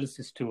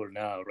analysis tool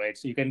now, right?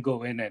 So you can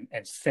go in and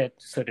set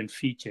certain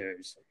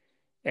features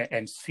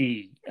and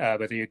see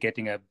whether you're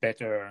getting a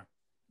better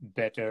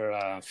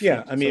Yeah,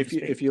 fit, I mean, so to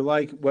speak. if you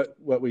like,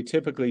 what we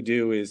typically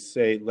do is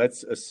say,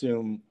 let's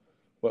assume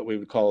what we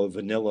would call a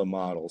vanilla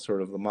model,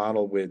 sort of the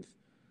model with,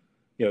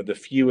 the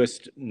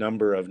fewest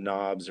number of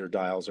knobs or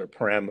dials or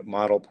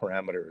model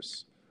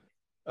parameters.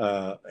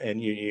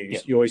 And Yeah,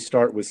 you always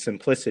start with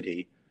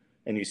simplicity,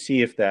 and you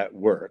see if that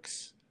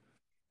works.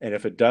 And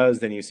if it does,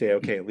 then you say,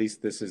 okay, at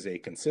least this is a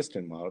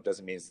consistent model. It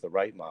doesn't mean it's the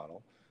right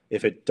model.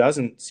 If it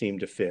doesn't seem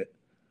to fit,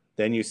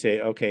 then you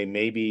say, okay,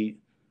 maybe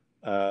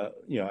I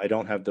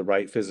don't have the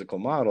right physical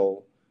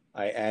model.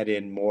 I add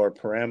in more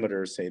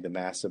parameters, say the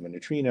mass of a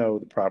neutrino,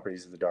 the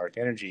properties of the dark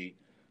energy.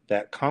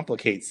 That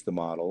complicates the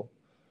model.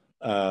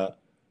 Uh,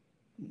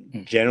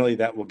 mm, Generally,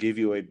 that will give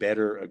you a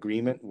better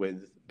agreement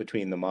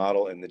between the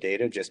model and the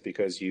data, just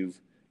because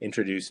you've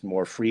introduced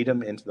more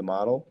freedom into the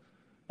model.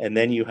 And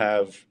then you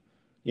have,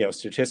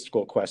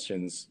 statistical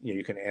questions,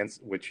 you can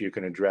answer, which you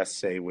can address,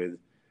 say, with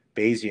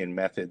Bayesian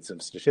methods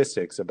of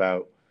statistics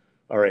about,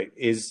 all right,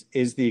 is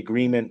the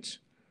agreement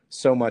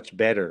so much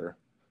better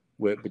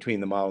between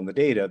the model and the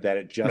data that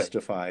it right.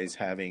 justifies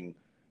having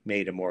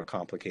made a more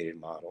complicated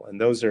model? And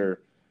those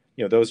are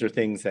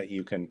things that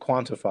you can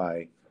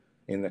quantify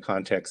in the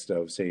context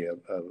of, say,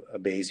 a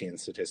Bayesian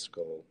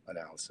statistical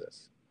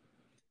analysis.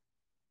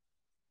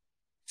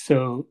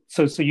 So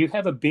you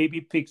have a baby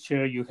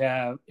picture. You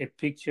have a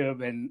picture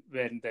when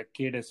the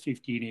kid is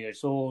 15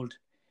 years old,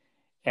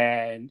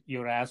 and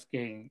you're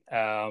asking,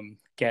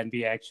 can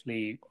we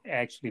actually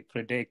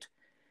predict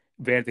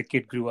where the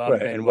kid grew up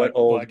Right. and And what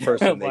what old what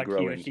person they what he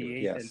grow or she into.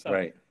 ate and Yes, so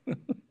right.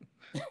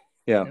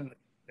 Yeah. on.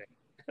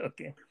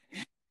 Okay.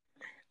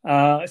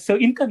 So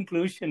in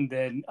conclusion,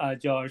 then,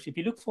 Josh, if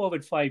you look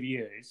forward 5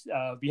 years,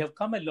 we have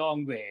come a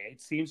long way.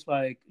 It seems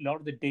like a lot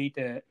of the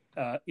data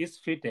is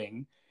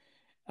fitting,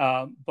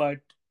 but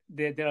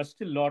there are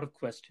still a lot of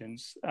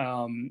questions.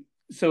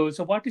 So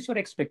what is your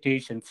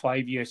expectation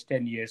 5 years,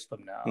 10 years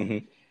from now?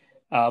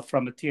 Hmm.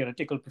 From a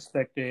theoretical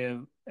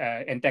perspective,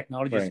 and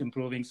technology is Right.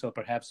 improving, so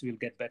perhaps we'll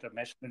get better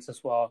measurements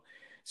as well.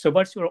 So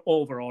what's your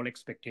overall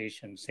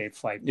expectation, say,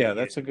 five, Yeah, ten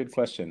that's years a into the good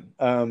future?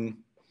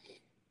 question.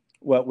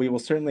 Well, we will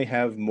certainly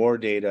have more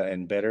data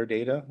and better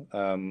data.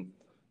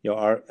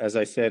 As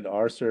I said,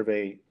 our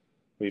survey,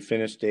 we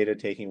finished data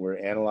taking. We're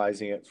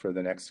analyzing it for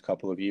the next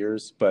couple of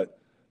years, but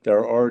there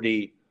are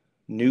already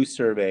new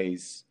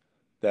surveys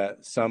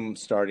that some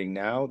starting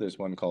now. There's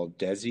one called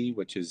DESI,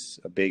 which is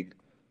a big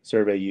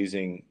survey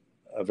using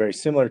a very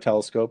similar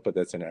telescope, but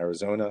that's in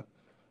Arizona.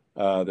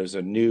 There's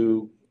a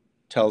new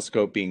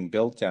telescope being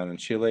built down in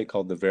Chile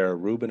called the Vera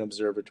Rubin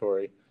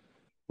Observatory,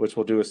 which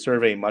will do a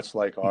survey much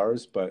like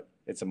ours, but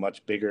it's a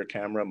much bigger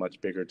camera,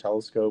 much bigger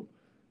telescope,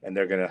 and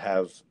they're going to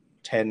have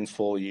 10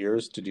 full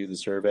years to do the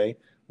survey,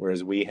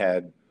 whereas we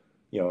had,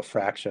 a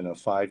fraction of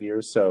 5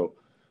 years. So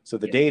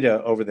the Yeah,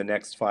 data over the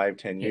next 5,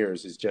 10 yeah,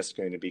 years is just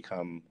going to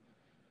become,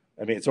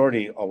 I mean, it's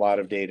already a lot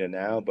of data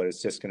now, but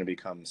it's just going to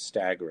become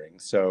staggering.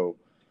 So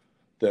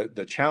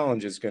the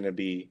challenge is going to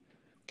be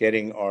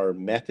getting our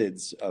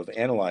methods of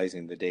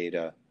analyzing the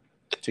data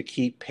to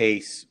keep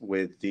pace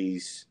with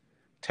these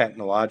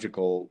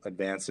technological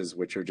advances,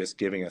 which are just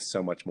giving us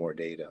so much more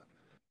data.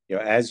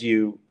 As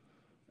you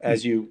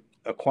mm,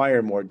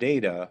 acquire more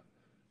data,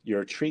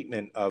 your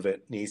treatment of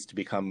it needs to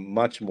become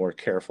much more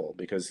careful,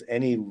 because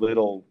any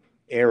little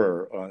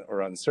error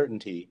or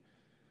uncertainty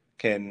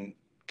can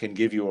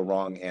give you a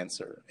wrong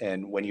answer.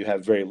 And when you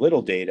have very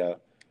little data,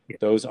 yeah,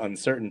 those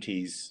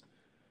uncertainties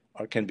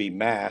can be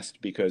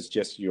masked because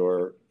just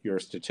your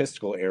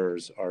statistical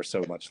errors are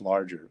so much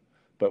larger.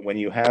 But when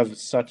you have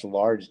such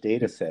large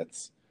data mm,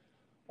 sets,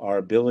 our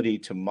ability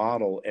to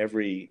model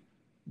every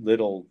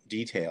little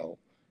detail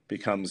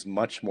becomes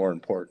much more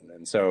important.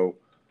 And so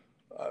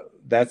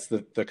that's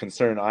the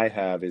concern I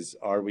have is,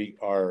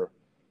 are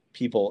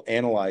people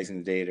analyzing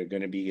the data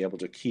going to be able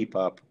to keep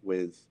up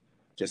with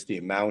just the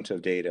amount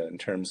of data in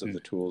terms of mm, the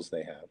tools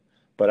they have?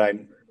 But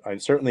I'm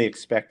certainly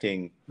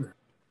expecting mm,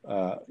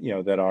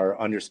 that our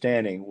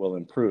understanding will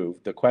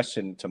improve. The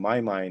question to my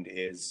mind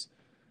is,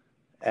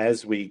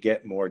 as we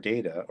get more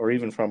data, or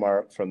even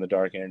from the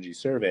dark energy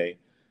survey,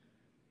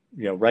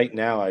 right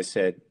now I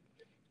said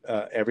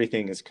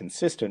everything is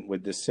consistent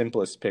with the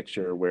simplest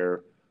picture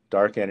where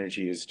dark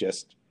energy is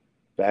just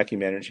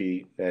vacuum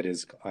energy that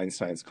is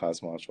Einstein's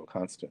cosmological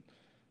constant.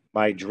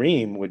 My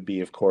dream would be,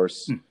 of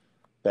course, mm.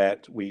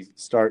 that we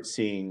start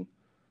seeing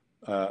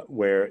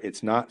where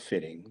it's not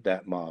fitting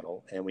that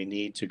model, and we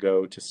need to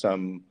go to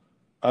some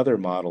other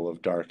model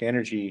of dark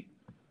energy,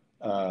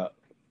 uh,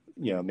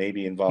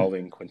 maybe Mm.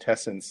 involving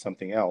quintessence,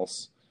 something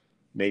else,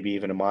 maybe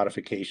even a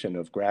modification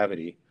of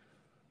gravity.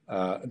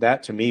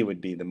 That to me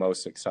would be the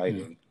most Mm.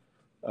 exciting,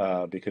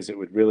 because it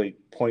would really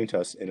point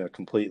us in a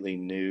completely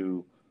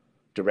new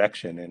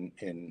direction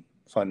in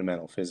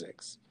fundamental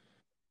physics.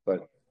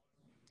 But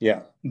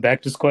yeah,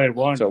 Back to square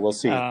one. so we'll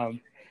see.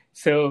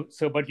 So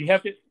but you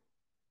have to.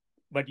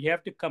 but you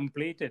have to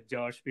complete it,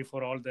 Josh,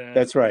 before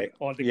That's right.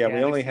 all the Yeah,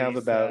 we only have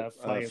galaxies about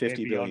fly way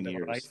 50 beyond billion the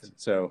years. horizon.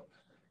 So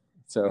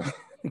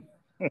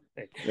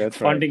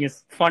that's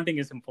right. Funding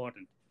is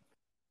important.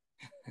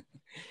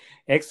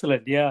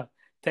 Excellent. Yeah.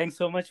 Thanks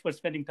so much for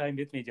spending time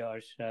with me,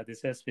 Josh.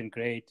 This has been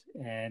great,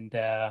 and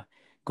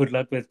good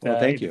luck with Well,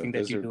 thank you. everything that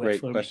Those you are do at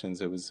great Fermi.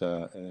 questions. It was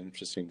an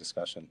interesting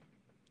discussion.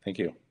 Thank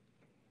you.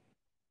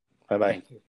 Bye-bye. Thank you.